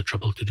took the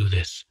trouble to do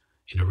this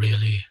in a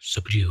really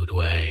subdued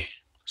way,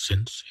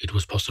 since it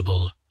was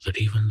possible that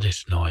even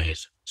this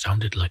noise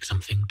sounded like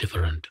something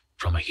different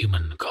from a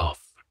human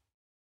cough.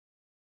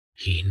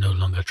 He no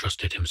longer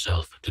trusted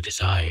himself to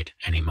decide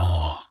any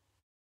more.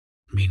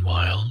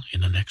 Meanwhile,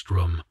 in the next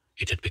room,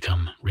 it had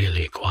become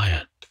really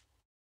quiet.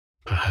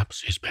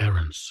 Perhaps his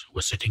parents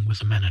were sitting with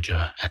the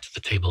manager at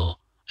the table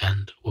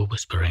and were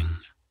whispering.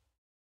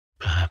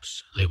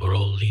 Perhaps they were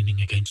all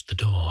leaning against the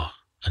door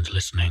and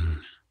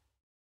listening.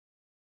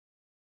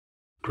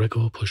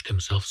 Gregor pushed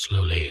himself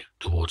slowly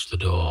towards the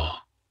door,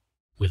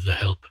 with the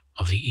help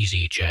of the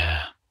easy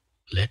chair,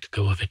 let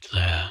go of it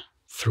there,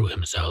 threw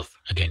himself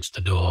against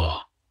the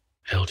door,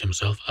 held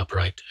himself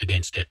upright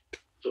against it.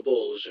 The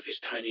balls of his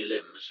tiny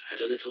limbs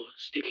had a little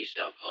sticky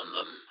stuff on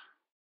them,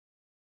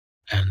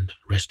 and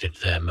rested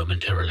there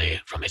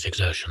momentarily from his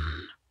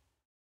exertion.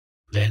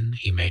 Then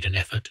he made an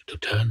effort to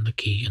turn the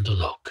key in the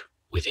lock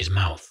with his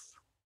mouth.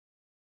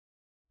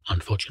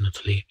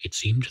 Unfortunately, it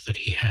seemed that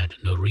he had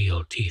no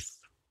real teeth.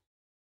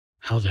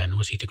 How then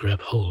was he to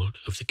grab hold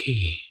of the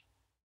key?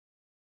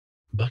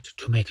 But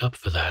to make up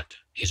for that,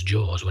 his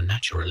jaws were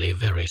naturally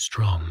very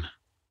strong.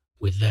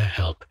 With their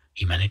help,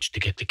 he managed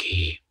to get the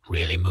key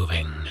really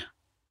moving.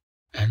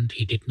 And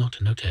he did not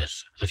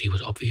notice that he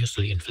was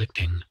obviously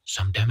inflicting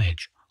some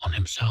damage on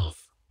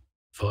himself,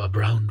 for a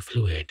brown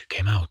fluid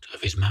came out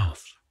of his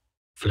mouth,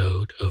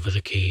 flowed over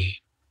the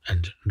key,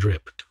 and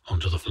dripped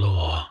onto the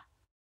floor.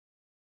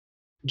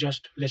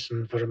 Just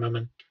listen for a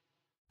moment,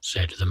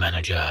 said the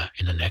manager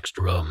in the next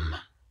room.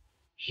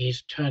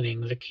 He's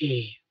turning the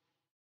key.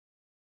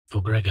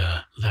 For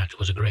Gregor, that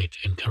was a great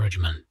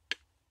encouragement.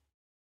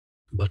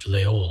 But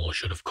they all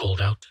should have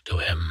called out to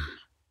him,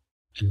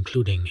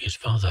 including his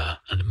father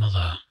and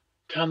mother.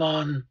 Come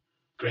on,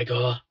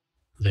 Gregor.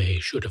 They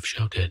should have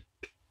shouted.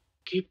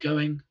 Keep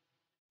going.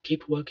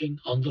 Keep working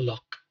on the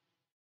lock.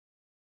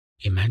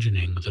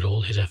 Imagining that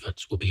all his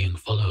efforts were being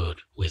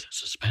followed with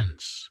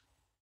suspense,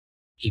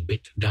 he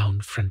bit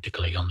down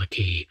frantically on the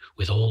key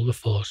with all the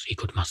force he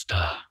could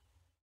muster.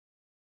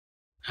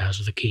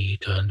 As the key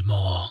turned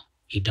more,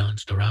 he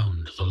danced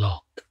around the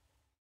lock.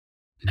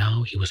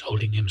 Now he was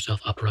holding himself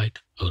upright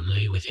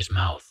only with his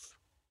mouth,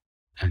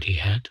 and he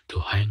had to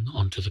hang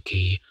onto the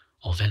key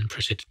or then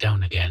press it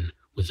down again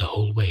with the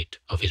whole weight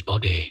of his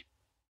body,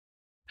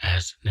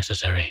 as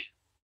necessary.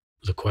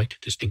 The quite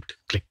distinct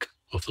click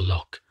of the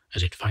lock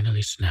as it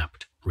finally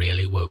snapped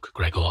really woke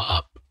Gregor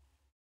up.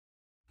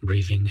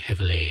 Breathing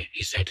heavily,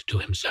 he said to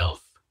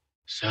himself,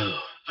 So,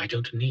 I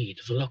don't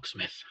need the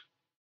locksmith.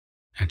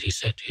 And he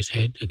set his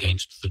head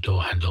against the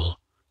door handle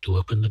to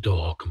open the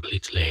door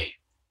completely.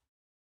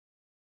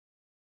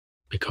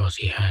 because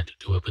he had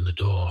to open the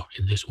door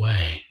in this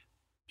way.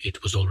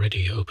 It was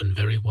already open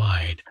very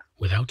wide,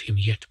 without him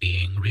yet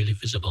being really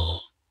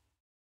visible.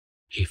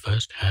 He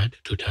first had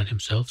to turn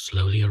himself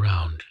slowly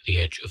around the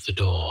edge of the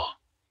door.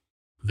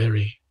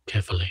 Very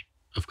carefully,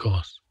 of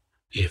course,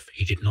 if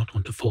he did not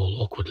want to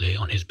fall awkwardly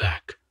on his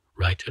back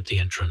right at the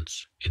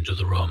entrance into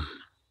the room.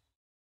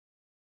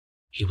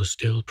 He was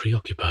still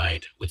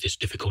preoccupied with this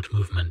difficult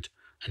movement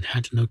and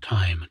had no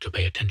time to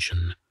pay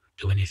attention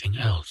to anything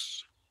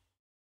else,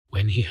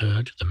 when he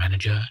heard the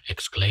manager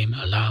exclaim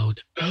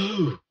aloud,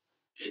 "Oh!"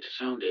 It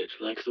sounded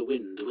like the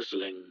wind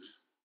whistling.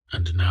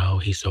 And now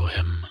he saw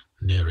him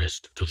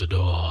nearest to the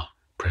door,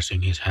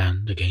 pressing his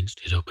hand against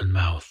his open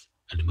mouth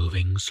and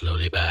moving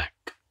slowly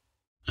back,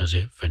 as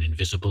if an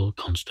invisible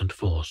constant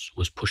force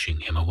was pushing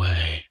him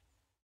away.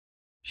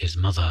 His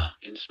mother,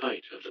 in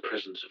spite of the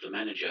presence of the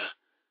manager,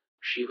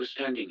 she was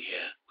standing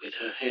here with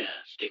her hair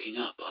sticking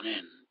up on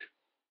end,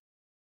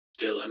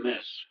 still a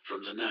mess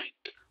from the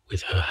night.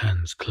 With her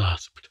hands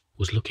clasped,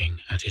 was looking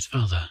at his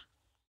father.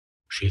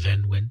 She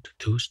then went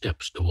 2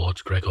 steps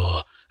towards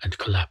Gregor and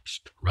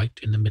collapsed right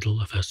in the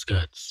middle of her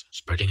skirts,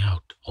 spreading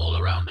out all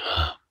around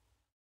her.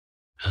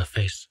 Her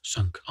face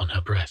sunk on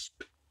her breast,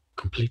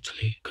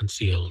 completely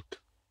concealed.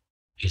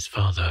 His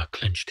father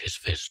clenched his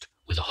fist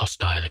with a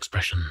hostile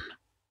expression,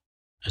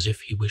 as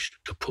if he wished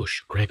to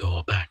push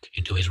Gregor back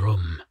into his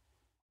room,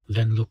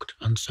 then looked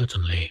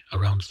uncertainly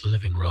around the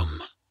living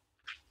room,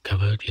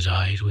 covered his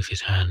eyes with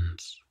his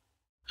hands,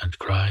 and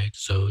cried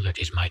so that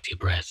his mighty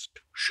breast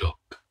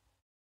shook.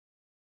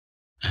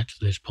 At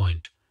this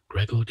point,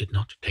 Gregor did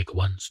not take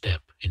 1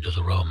 step into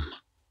the room,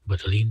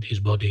 but leaned his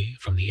body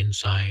from the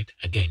inside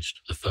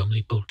against the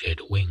firmly bolted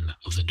wing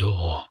of the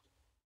door,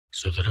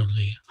 so that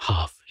only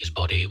half his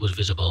body was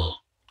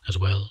visible, as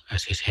well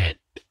as his head,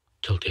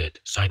 tilted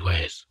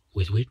sideways,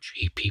 with which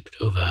he peeped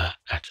over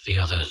at the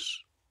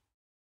others.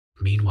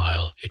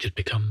 Meanwhile, it had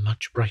become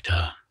much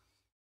brighter.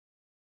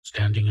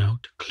 Standing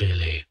out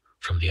clearly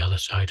from the other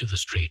side of the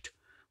street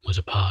was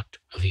a part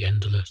of the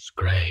endless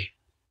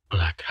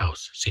grey-black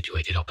house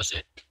situated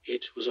opposite.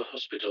 It was a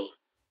hospital,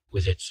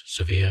 with its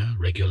severe,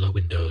 regular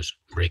windows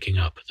breaking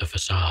up the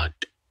facade.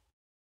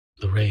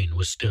 The rain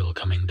was still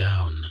coming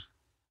down,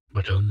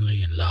 but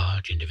only in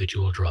large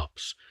individual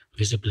drops,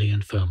 visibly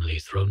and firmly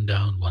thrown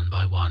down one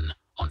by one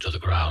onto the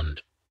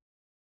ground.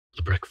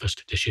 The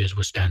breakfast dishes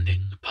were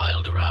standing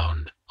piled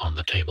around on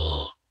the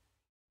table,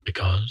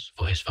 because,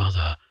 for his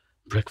father,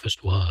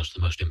 breakfast was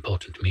the most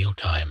important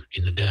mealtime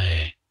in the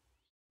day,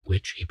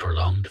 which he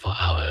prolonged for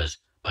hours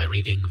by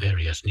reading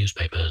various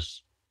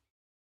newspapers.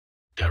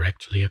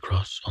 Directly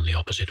across on the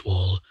opposite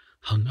wall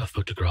hung a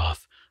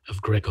photograph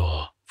of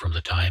Gregor from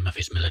the time of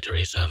his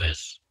military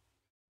service.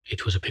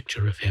 It was a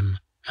picture of him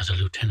as a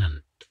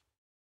lieutenant,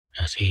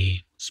 as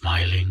he,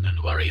 smiling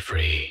and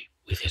worry-free,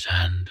 with his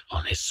hand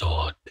on his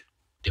sword,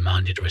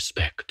 demanded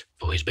respect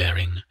for his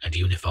bearing and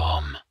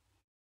uniform.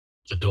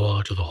 The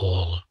door to the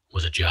hall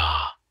was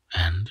ajar,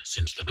 and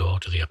since the door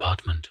to the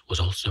apartment was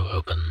also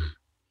open,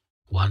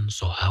 one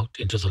saw out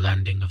into the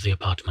landing of the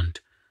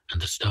apartment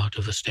and the start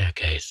of the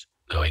staircase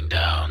going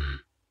down.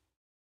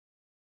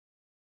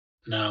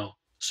 "Now,"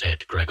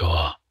 said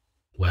Gregor,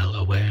 well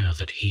aware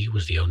that he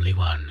was the only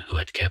one who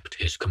had kept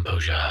his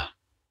composure,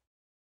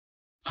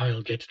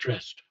 "I'll get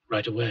dressed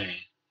right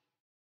away,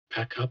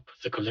 pack up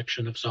the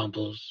collection of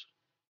samples,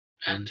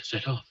 and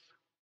set off.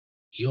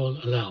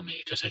 You'll allow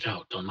me to set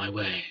out on my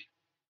way,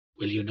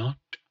 will you not?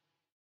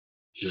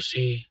 You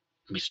see,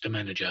 Mr.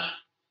 Manager,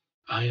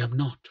 I am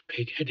not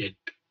pig-headed,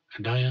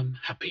 and I am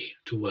happy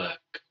to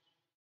work.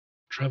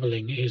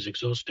 Traveling is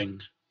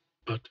exhausting,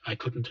 but I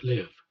couldn't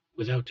live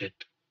without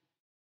it.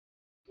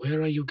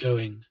 Where are you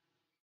going,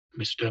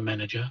 Mr.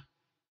 Manager?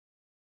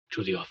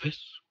 To the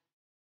office?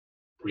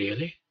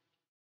 Really?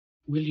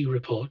 Will you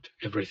report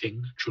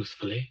everything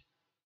truthfully?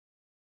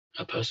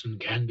 A person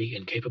can be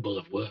incapable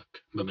of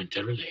work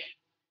momentarily,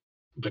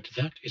 but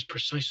that is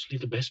precisely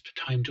the best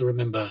time to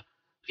remember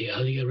the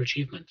earlier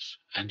achievements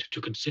and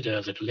to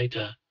consider that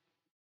later,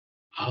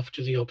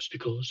 after the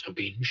obstacles have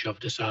been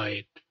shoved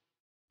aside,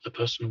 the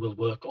person will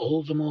work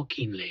all the more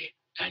keenly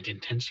and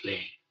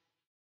intensely.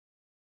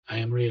 I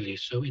am really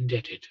so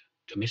indebted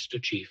to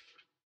Mr. Chief.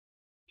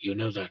 You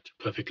know that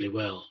perfectly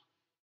well.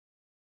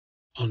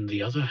 On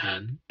the other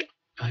hand,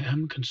 I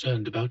am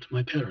concerned about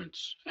my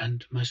parents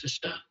and my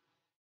sister.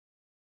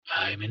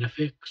 I'm in a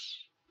fix,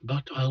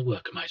 but I'll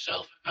work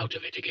myself out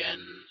of it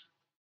again.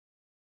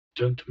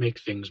 Don't make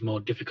things more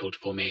difficult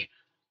for me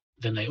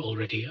than they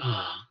already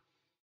are.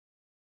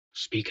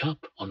 Speak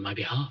up on my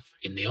behalf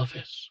in the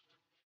office.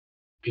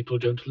 People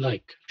don't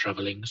like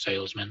traveling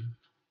salesmen.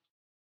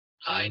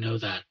 I know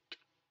that.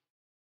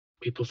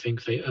 People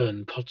think they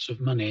earn pots of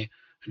money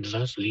and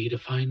thus lead a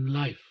fine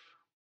life.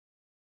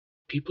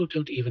 People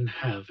don't even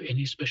have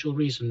any special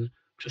reason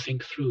to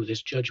think through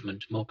this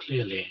judgment more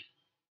clearly.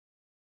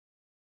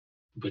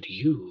 But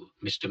you,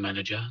 Mr.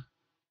 Manager,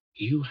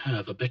 you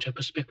have a better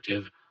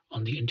perspective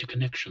on the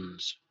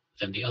interconnections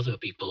than the other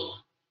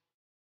people.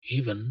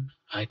 Even,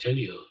 I tell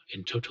you,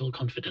 in total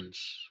confidence,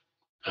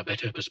 a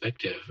better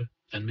perspective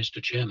than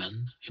Mr.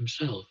 Chairman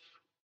himself,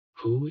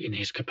 who, in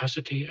his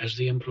capacity as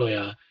the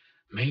employer,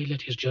 may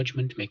let his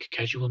judgment make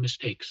casual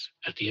mistakes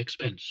at the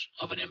expense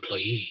of an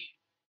employee.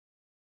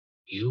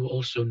 You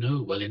also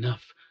know well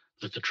enough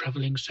that the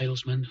traveling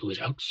salesman who is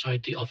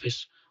outside the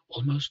office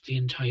almost the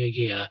entire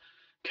year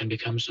can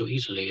become so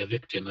easily a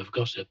victim of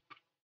gossip,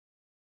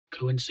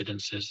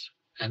 coincidences,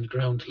 and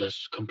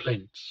groundless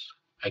complaints,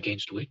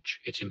 against which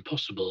it's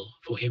impossible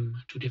for him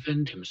to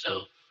defend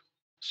himself,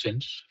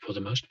 since, for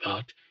the most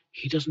part,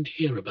 he doesn't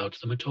hear about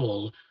them at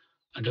all,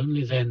 and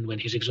only then when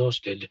he's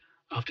exhausted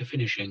after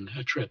finishing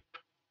a trip,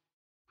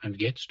 and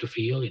gets to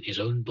feel in his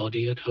own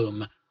body at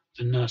home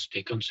the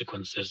nasty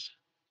consequences,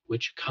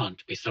 which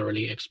can't be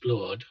thoroughly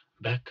explored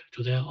back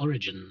to their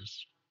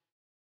origins.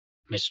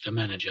 Mr.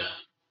 Manager,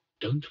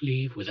 don't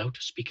leave without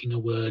speaking a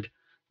word,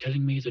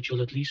 telling me that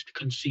you'll at least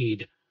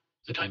concede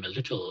that I'm a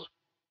little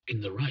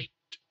in the right.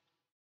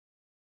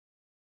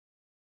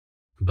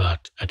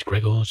 But at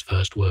Gregor's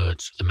first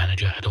words, the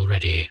manager had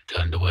already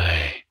turned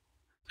away,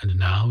 and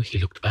now he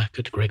looked back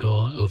at Gregor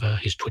over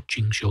his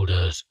twitching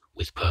shoulders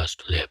with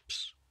pursed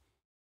lips.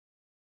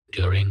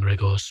 During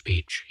Gregor's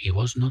speech, he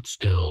was not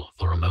still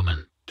for a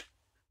moment,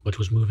 but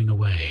was moving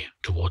away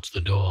towards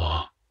the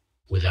door,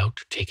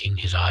 without taking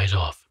his eyes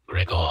off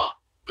Gregor,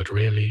 but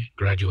really,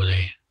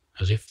 gradually,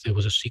 as if there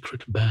was a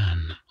secret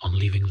ban on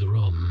leaving the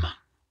room.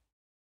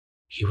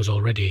 He was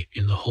already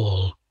in the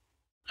hall,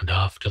 and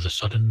after the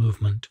sudden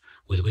movement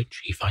with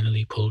which he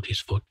finally pulled his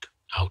foot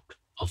out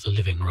of the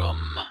living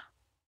room,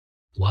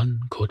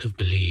 one could have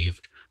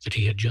believed that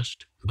he had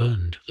just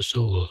burned the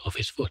sole of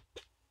his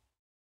foot.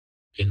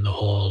 In the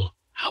hall,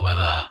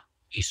 however,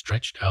 he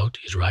stretched out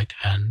his right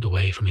hand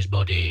away from his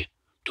body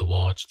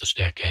towards the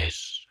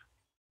staircase,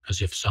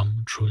 as if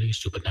some truly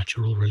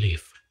supernatural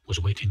relief was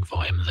waiting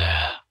for him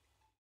there.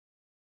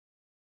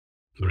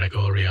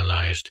 Gregor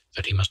realized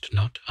that he must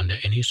not under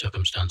any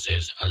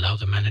circumstances allow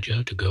the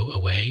manager to go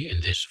away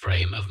in this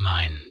frame of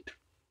mind,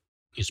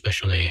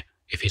 especially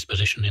if his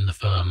position in the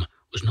firm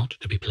was not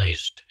to be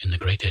placed in the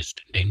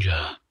greatest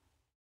danger.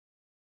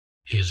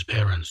 His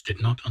parents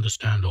did not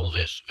understand all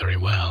this very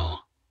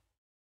well.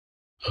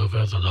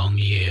 Over the long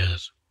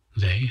years,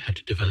 they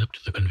had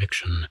developed the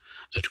conviction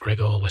that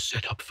Gregor was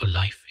set up for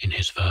life in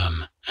his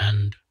firm,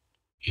 and,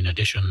 in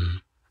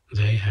addition,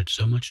 they had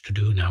so much to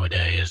do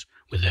nowadays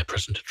with their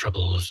present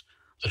troubles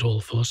that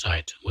all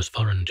foresight was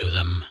foreign to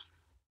them.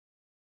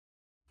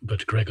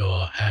 But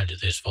Gregor had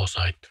this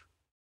foresight.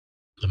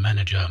 The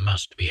manager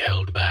must be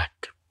held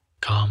back,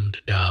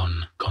 calmed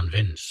down,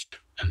 convinced,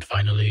 and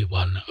finally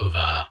won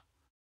over.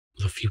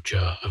 The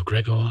future of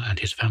Gregor and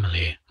his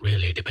family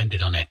really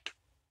depended on it.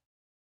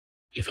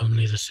 If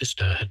only the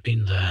sister had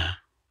been there.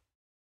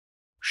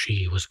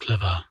 She was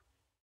clever.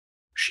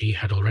 She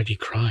had already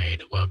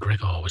cried while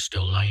Gregor was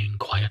still lying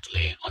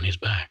quietly on his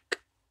back.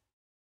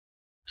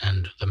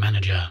 And the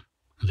manager,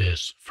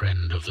 this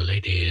friend of the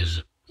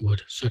lady's,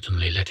 would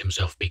certainly let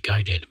himself be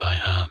guided by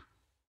her.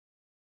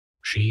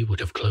 She would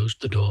have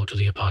closed the door to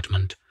the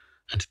apartment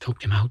and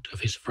talked him out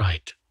of his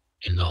fright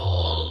in the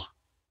hall.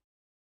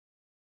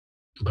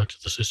 But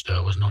the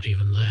sister was not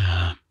even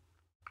there.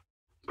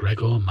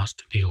 Gregor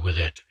must deal with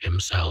it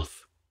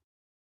himself.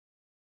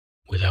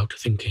 Without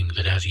thinking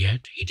that as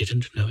yet he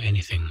didn't know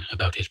anything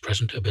about his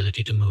present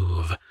ability to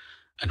move,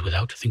 and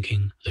without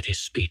thinking that his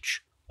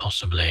speech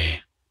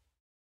possibly,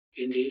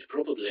 Indeed,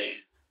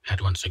 probably,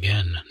 had once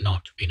again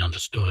not been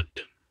understood,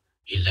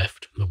 he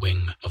left the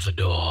wing of the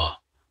door,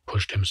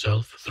 pushed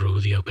himself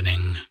through the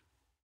opening,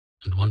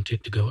 and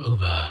wanted to go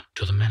over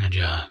to the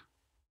manager,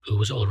 who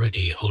was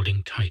already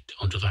holding tight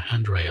onto the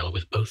handrail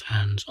with both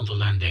hands on the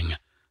landing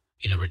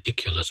in a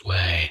ridiculous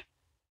way.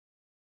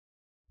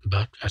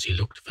 But as he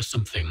looked for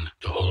something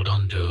to hold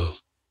on to,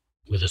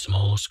 with a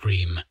small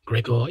scream,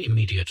 Gregor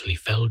immediately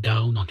fell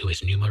down onto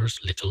his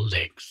numerous little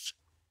legs.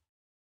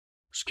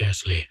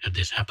 Scarcely had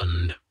this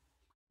happened,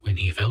 when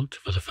he felt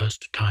for the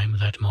first time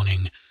that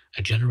morning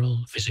a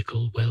general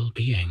physical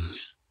well-being.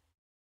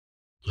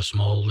 The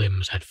small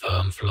limbs had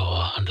firm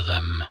floor under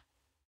them.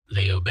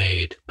 They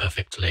obeyed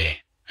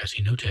perfectly, as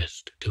he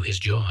noticed to his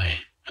joy,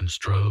 and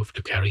strove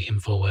to carry him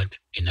forward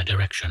in the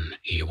direction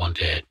he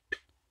wanted.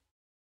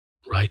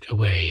 Right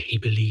away he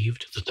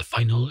believed that the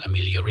final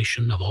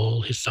amelioration of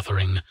all his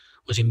suffering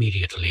was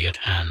immediately at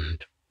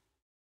hand.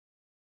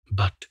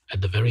 But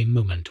at the very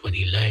moment when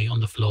he lay on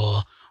the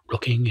floor,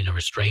 rocking in a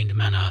restrained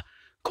manner,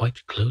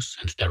 quite close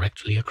and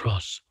directly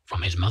across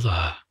from his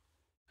mother,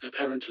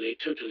 apparently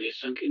totally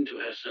sunk into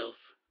herself,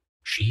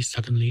 she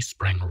suddenly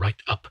sprang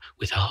right up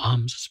with her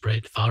arms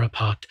spread far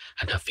apart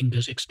and her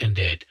fingers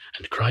extended,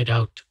 and cried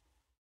out,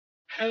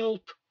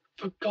 "Help!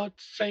 For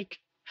God's sake,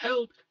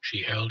 help!"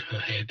 She held her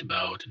head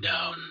bowed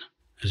down,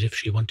 as if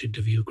she wanted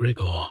to view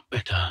Gregor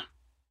better,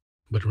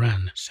 but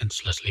ran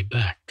senselessly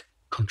back,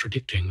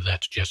 contradicting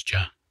that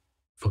gesture,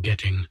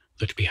 forgetting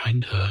that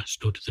behind her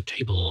stood the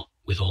table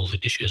with all the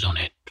dishes on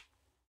it.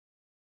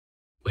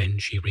 When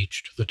she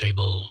reached the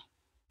table,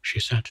 she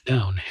sat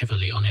down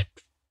heavily on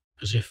it,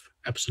 as if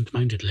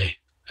absent-mindedly,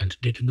 and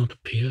did not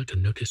appear to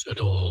notice at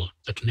all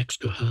that next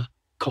to her,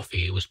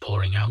 coffee was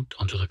pouring out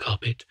onto the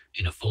carpet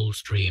in a full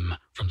stream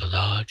from the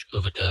large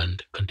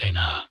overturned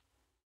container.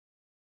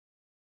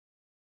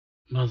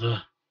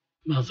 "Mother,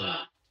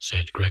 Mother,"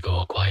 said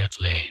Gregor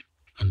quietly,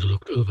 and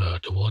looked over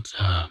towards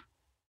her.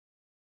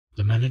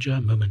 The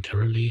manager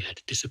momentarily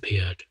had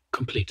disappeared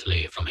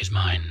completely from his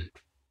mind.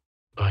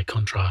 By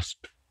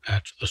contrast,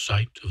 at the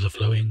sight of the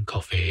flowing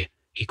coffee,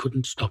 he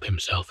couldn't stop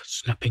himself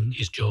snapping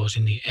his jaws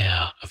in the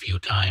air a few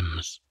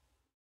times.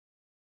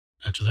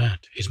 At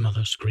that, his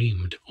mother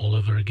screamed all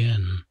over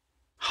again,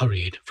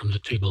 hurried from the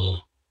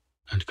table,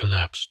 and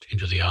collapsed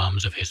into the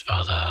arms of his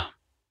father,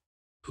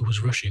 who was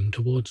rushing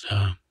towards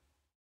her.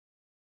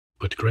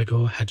 But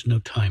Gregor had no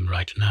time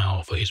right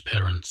now for his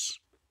parents.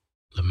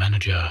 The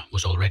manager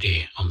was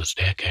already on the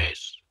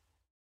staircase.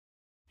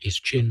 His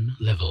chin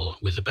level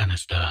with the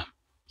banister,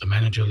 the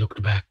manager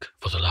looked back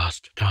for the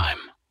last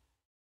time.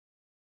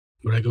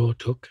 Gregor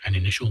took an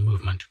initial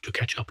movement to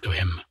catch up to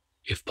him,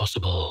 if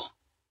possible.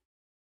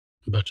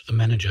 But the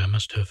manager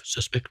must have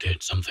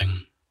suspected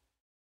something,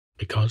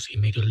 because he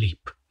made a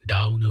leap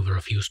down over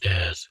a few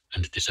stairs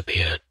and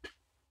disappeared.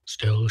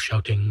 Still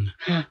shouting,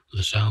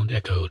 the sound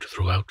echoed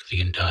throughout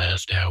the entire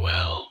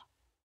stairwell.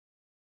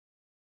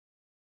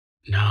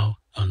 Now,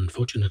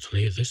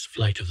 unfortunately, this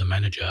flight of the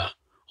manager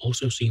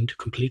also seemed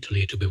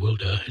completely to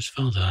bewilder his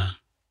father,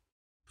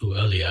 who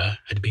earlier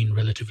had been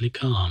relatively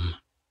calm,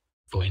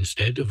 for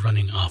instead of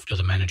running after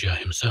the manager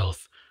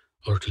himself,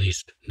 or at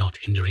least not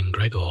hindering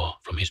Gregor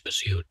from his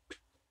pursuit,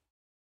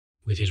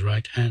 with his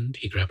right hand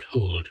he grabbed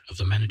hold of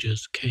the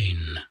manager's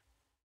cane,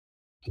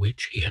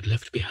 which he had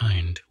left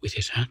behind with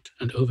his hat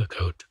and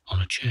overcoat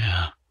on a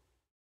chair.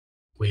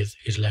 With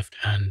his left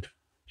hand,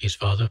 his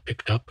father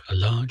picked up a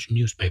large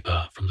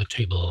newspaper from the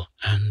table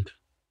and,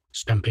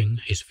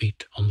 stamping his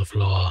feet on the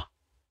floor,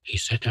 he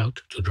set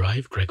out to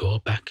drive Gregor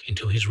back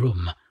into his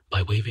room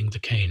by waving the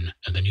cane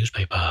and the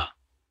newspaper.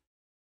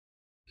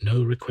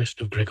 No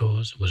request of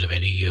Gregor's was of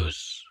any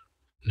use.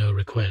 No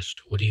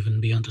request would even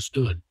be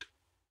understood.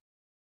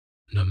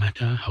 No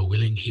matter how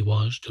willing he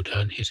was to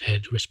turn his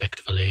head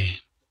respectfully,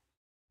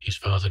 his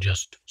father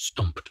just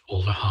stomped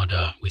all the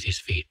harder with his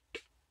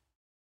feet.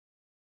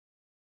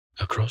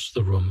 Across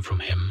the room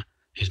from him,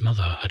 his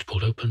mother had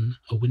pulled open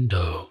a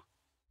window,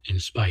 in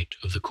spite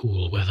of the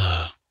cool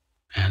weather,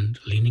 and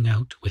leaning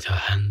out with her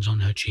hands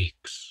on her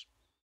cheeks,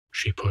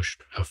 she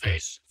pushed her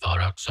face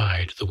far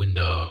outside the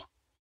window.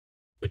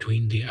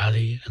 Between the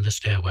alley and the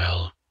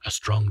stairwell, a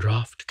strong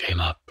draft came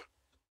up.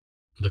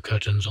 The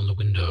curtains on the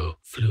window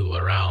flew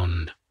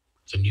around,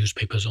 the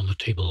newspapers on the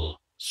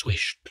table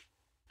swished,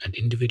 and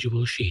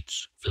individual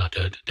sheets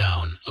fluttered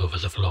down over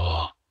the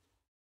floor.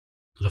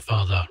 The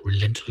father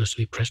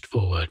relentlessly pressed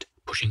forward,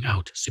 pushing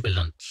out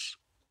sibilants,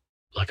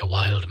 like a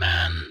wild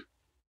man.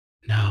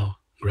 Now,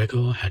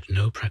 Gregor had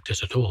no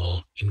practice at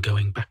all in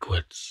going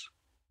backwards.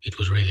 It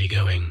was really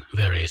going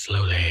very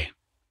slowly.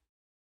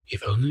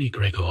 If only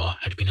Gregor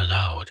had been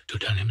allowed to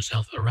turn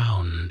himself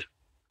around,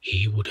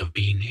 he would have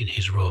been in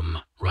his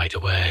room right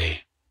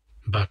away.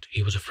 But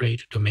he was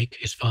afraid to make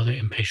his father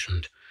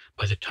impatient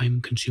by the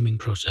time-consuming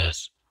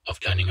process of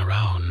turning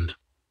around,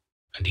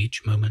 and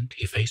each moment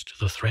he faced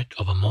the threat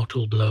of a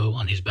mortal blow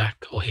on his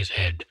back or his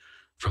head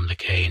from the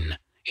cane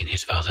in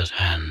his father's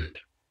hand.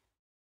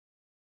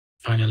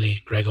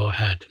 Finally, Gregor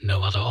had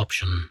no other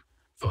option,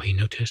 for he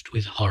noticed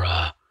with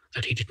horror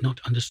that he did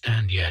not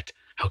understand yet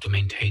how to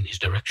maintain his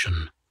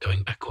direction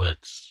going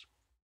backwards.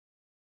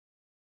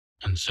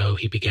 And so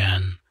he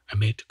began,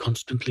 amid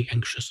constantly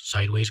anxious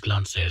sideways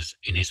glances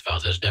in his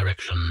father's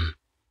direction,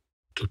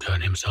 to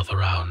turn himself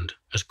around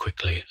as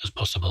quickly as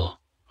possible.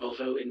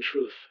 Although in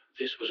truth,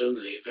 this was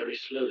only very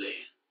slowly.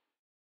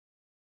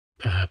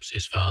 Perhaps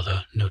his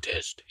father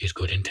noticed his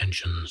good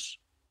intentions,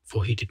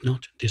 for he did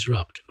not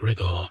disrupt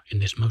Gregor in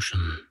this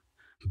motion,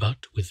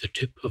 but with the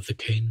tip of the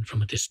cane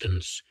from a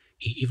distance,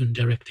 he even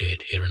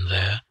directed here and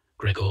there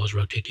Gregor's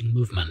rotating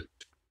movement.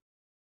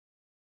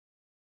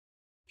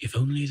 If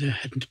only there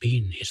hadn't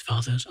been his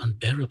father's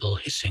unbearable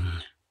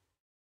hissing.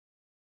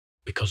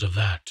 Because of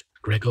that,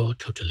 Gregor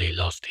totally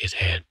lost his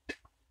head.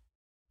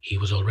 He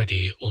was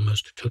already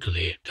almost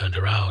totally turned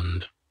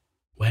around,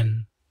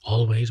 when,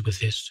 always with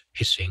this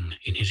hissing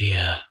in his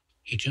ear,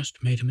 he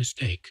just made a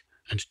mistake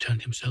and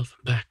turned himself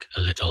back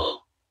a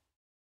little.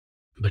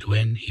 But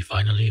when he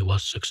finally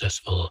was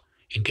successful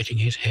in getting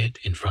his head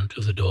in front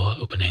of the door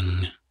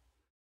opening,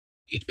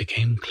 it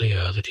became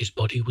clear that his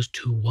body was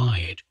too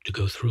wide to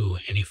go through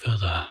any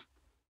further.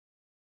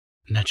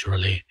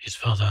 Naturally, his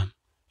father,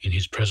 in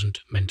his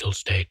present mental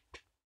state,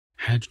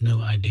 had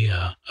no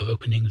idea of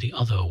opening the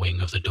other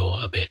wing of the door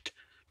a bit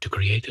to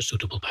create a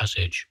suitable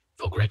passage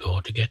for Gregor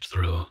to get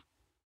through.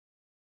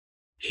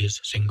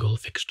 His single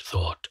fixed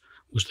thought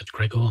was that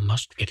Gregor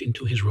must get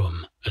into his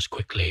room as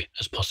quickly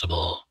as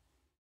possible.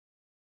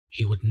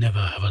 He would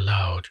never have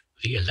allowed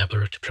the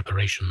elaborate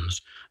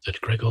preparations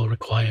that Gregor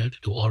required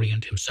to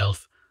orient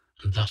himself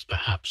and thus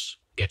perhaps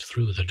get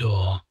through the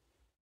door.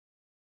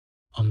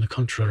 On the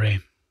contrary,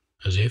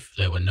 as if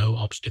there were no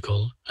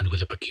obstacle and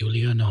with a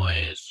peculiar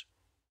noise,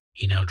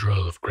 he now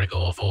drove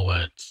Gregor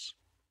forwards.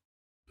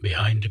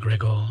 Behind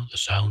Gregor, the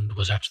sound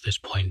was at this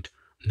point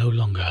no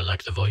longer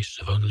like the voice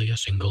of only a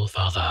single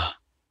father.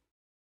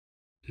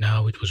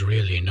 Now it was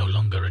really no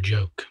longer a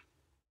joke,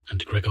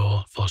 and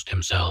Gregor forced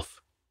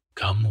himself,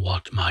 come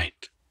what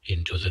might,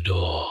 into the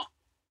door.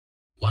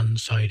 One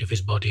side of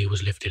his body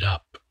was lifted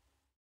up.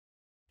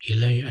 He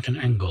lay at an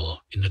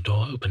angle in the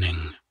door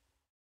opening.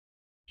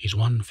 His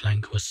one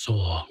flank was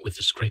sore with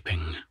the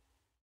scraping.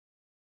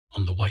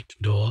 On the white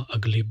door,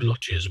 ugly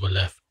blotches were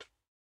left.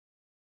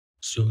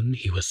 Soon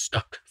he was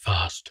stuck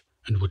fast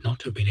and would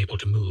not have been able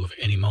to move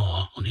any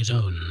more on his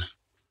own.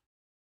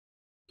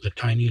 The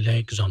tiny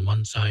legs on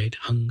one side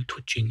hung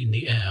twitching in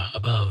the air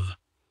above.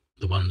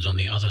 The ones on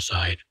the other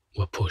side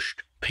were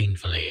pushed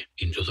painfully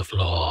into the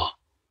floor.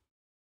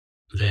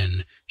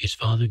 Then his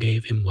father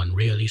gave him one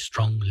really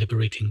strong,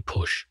 liberating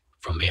push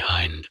from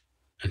behind,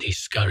 and he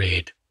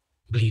scurried,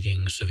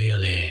 bleeding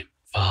severely,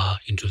 far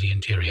into the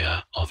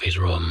interior of his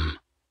room.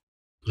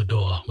 The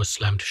door was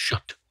slammed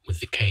shut with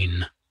the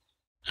cane,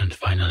 and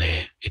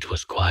finally it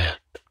was quiet.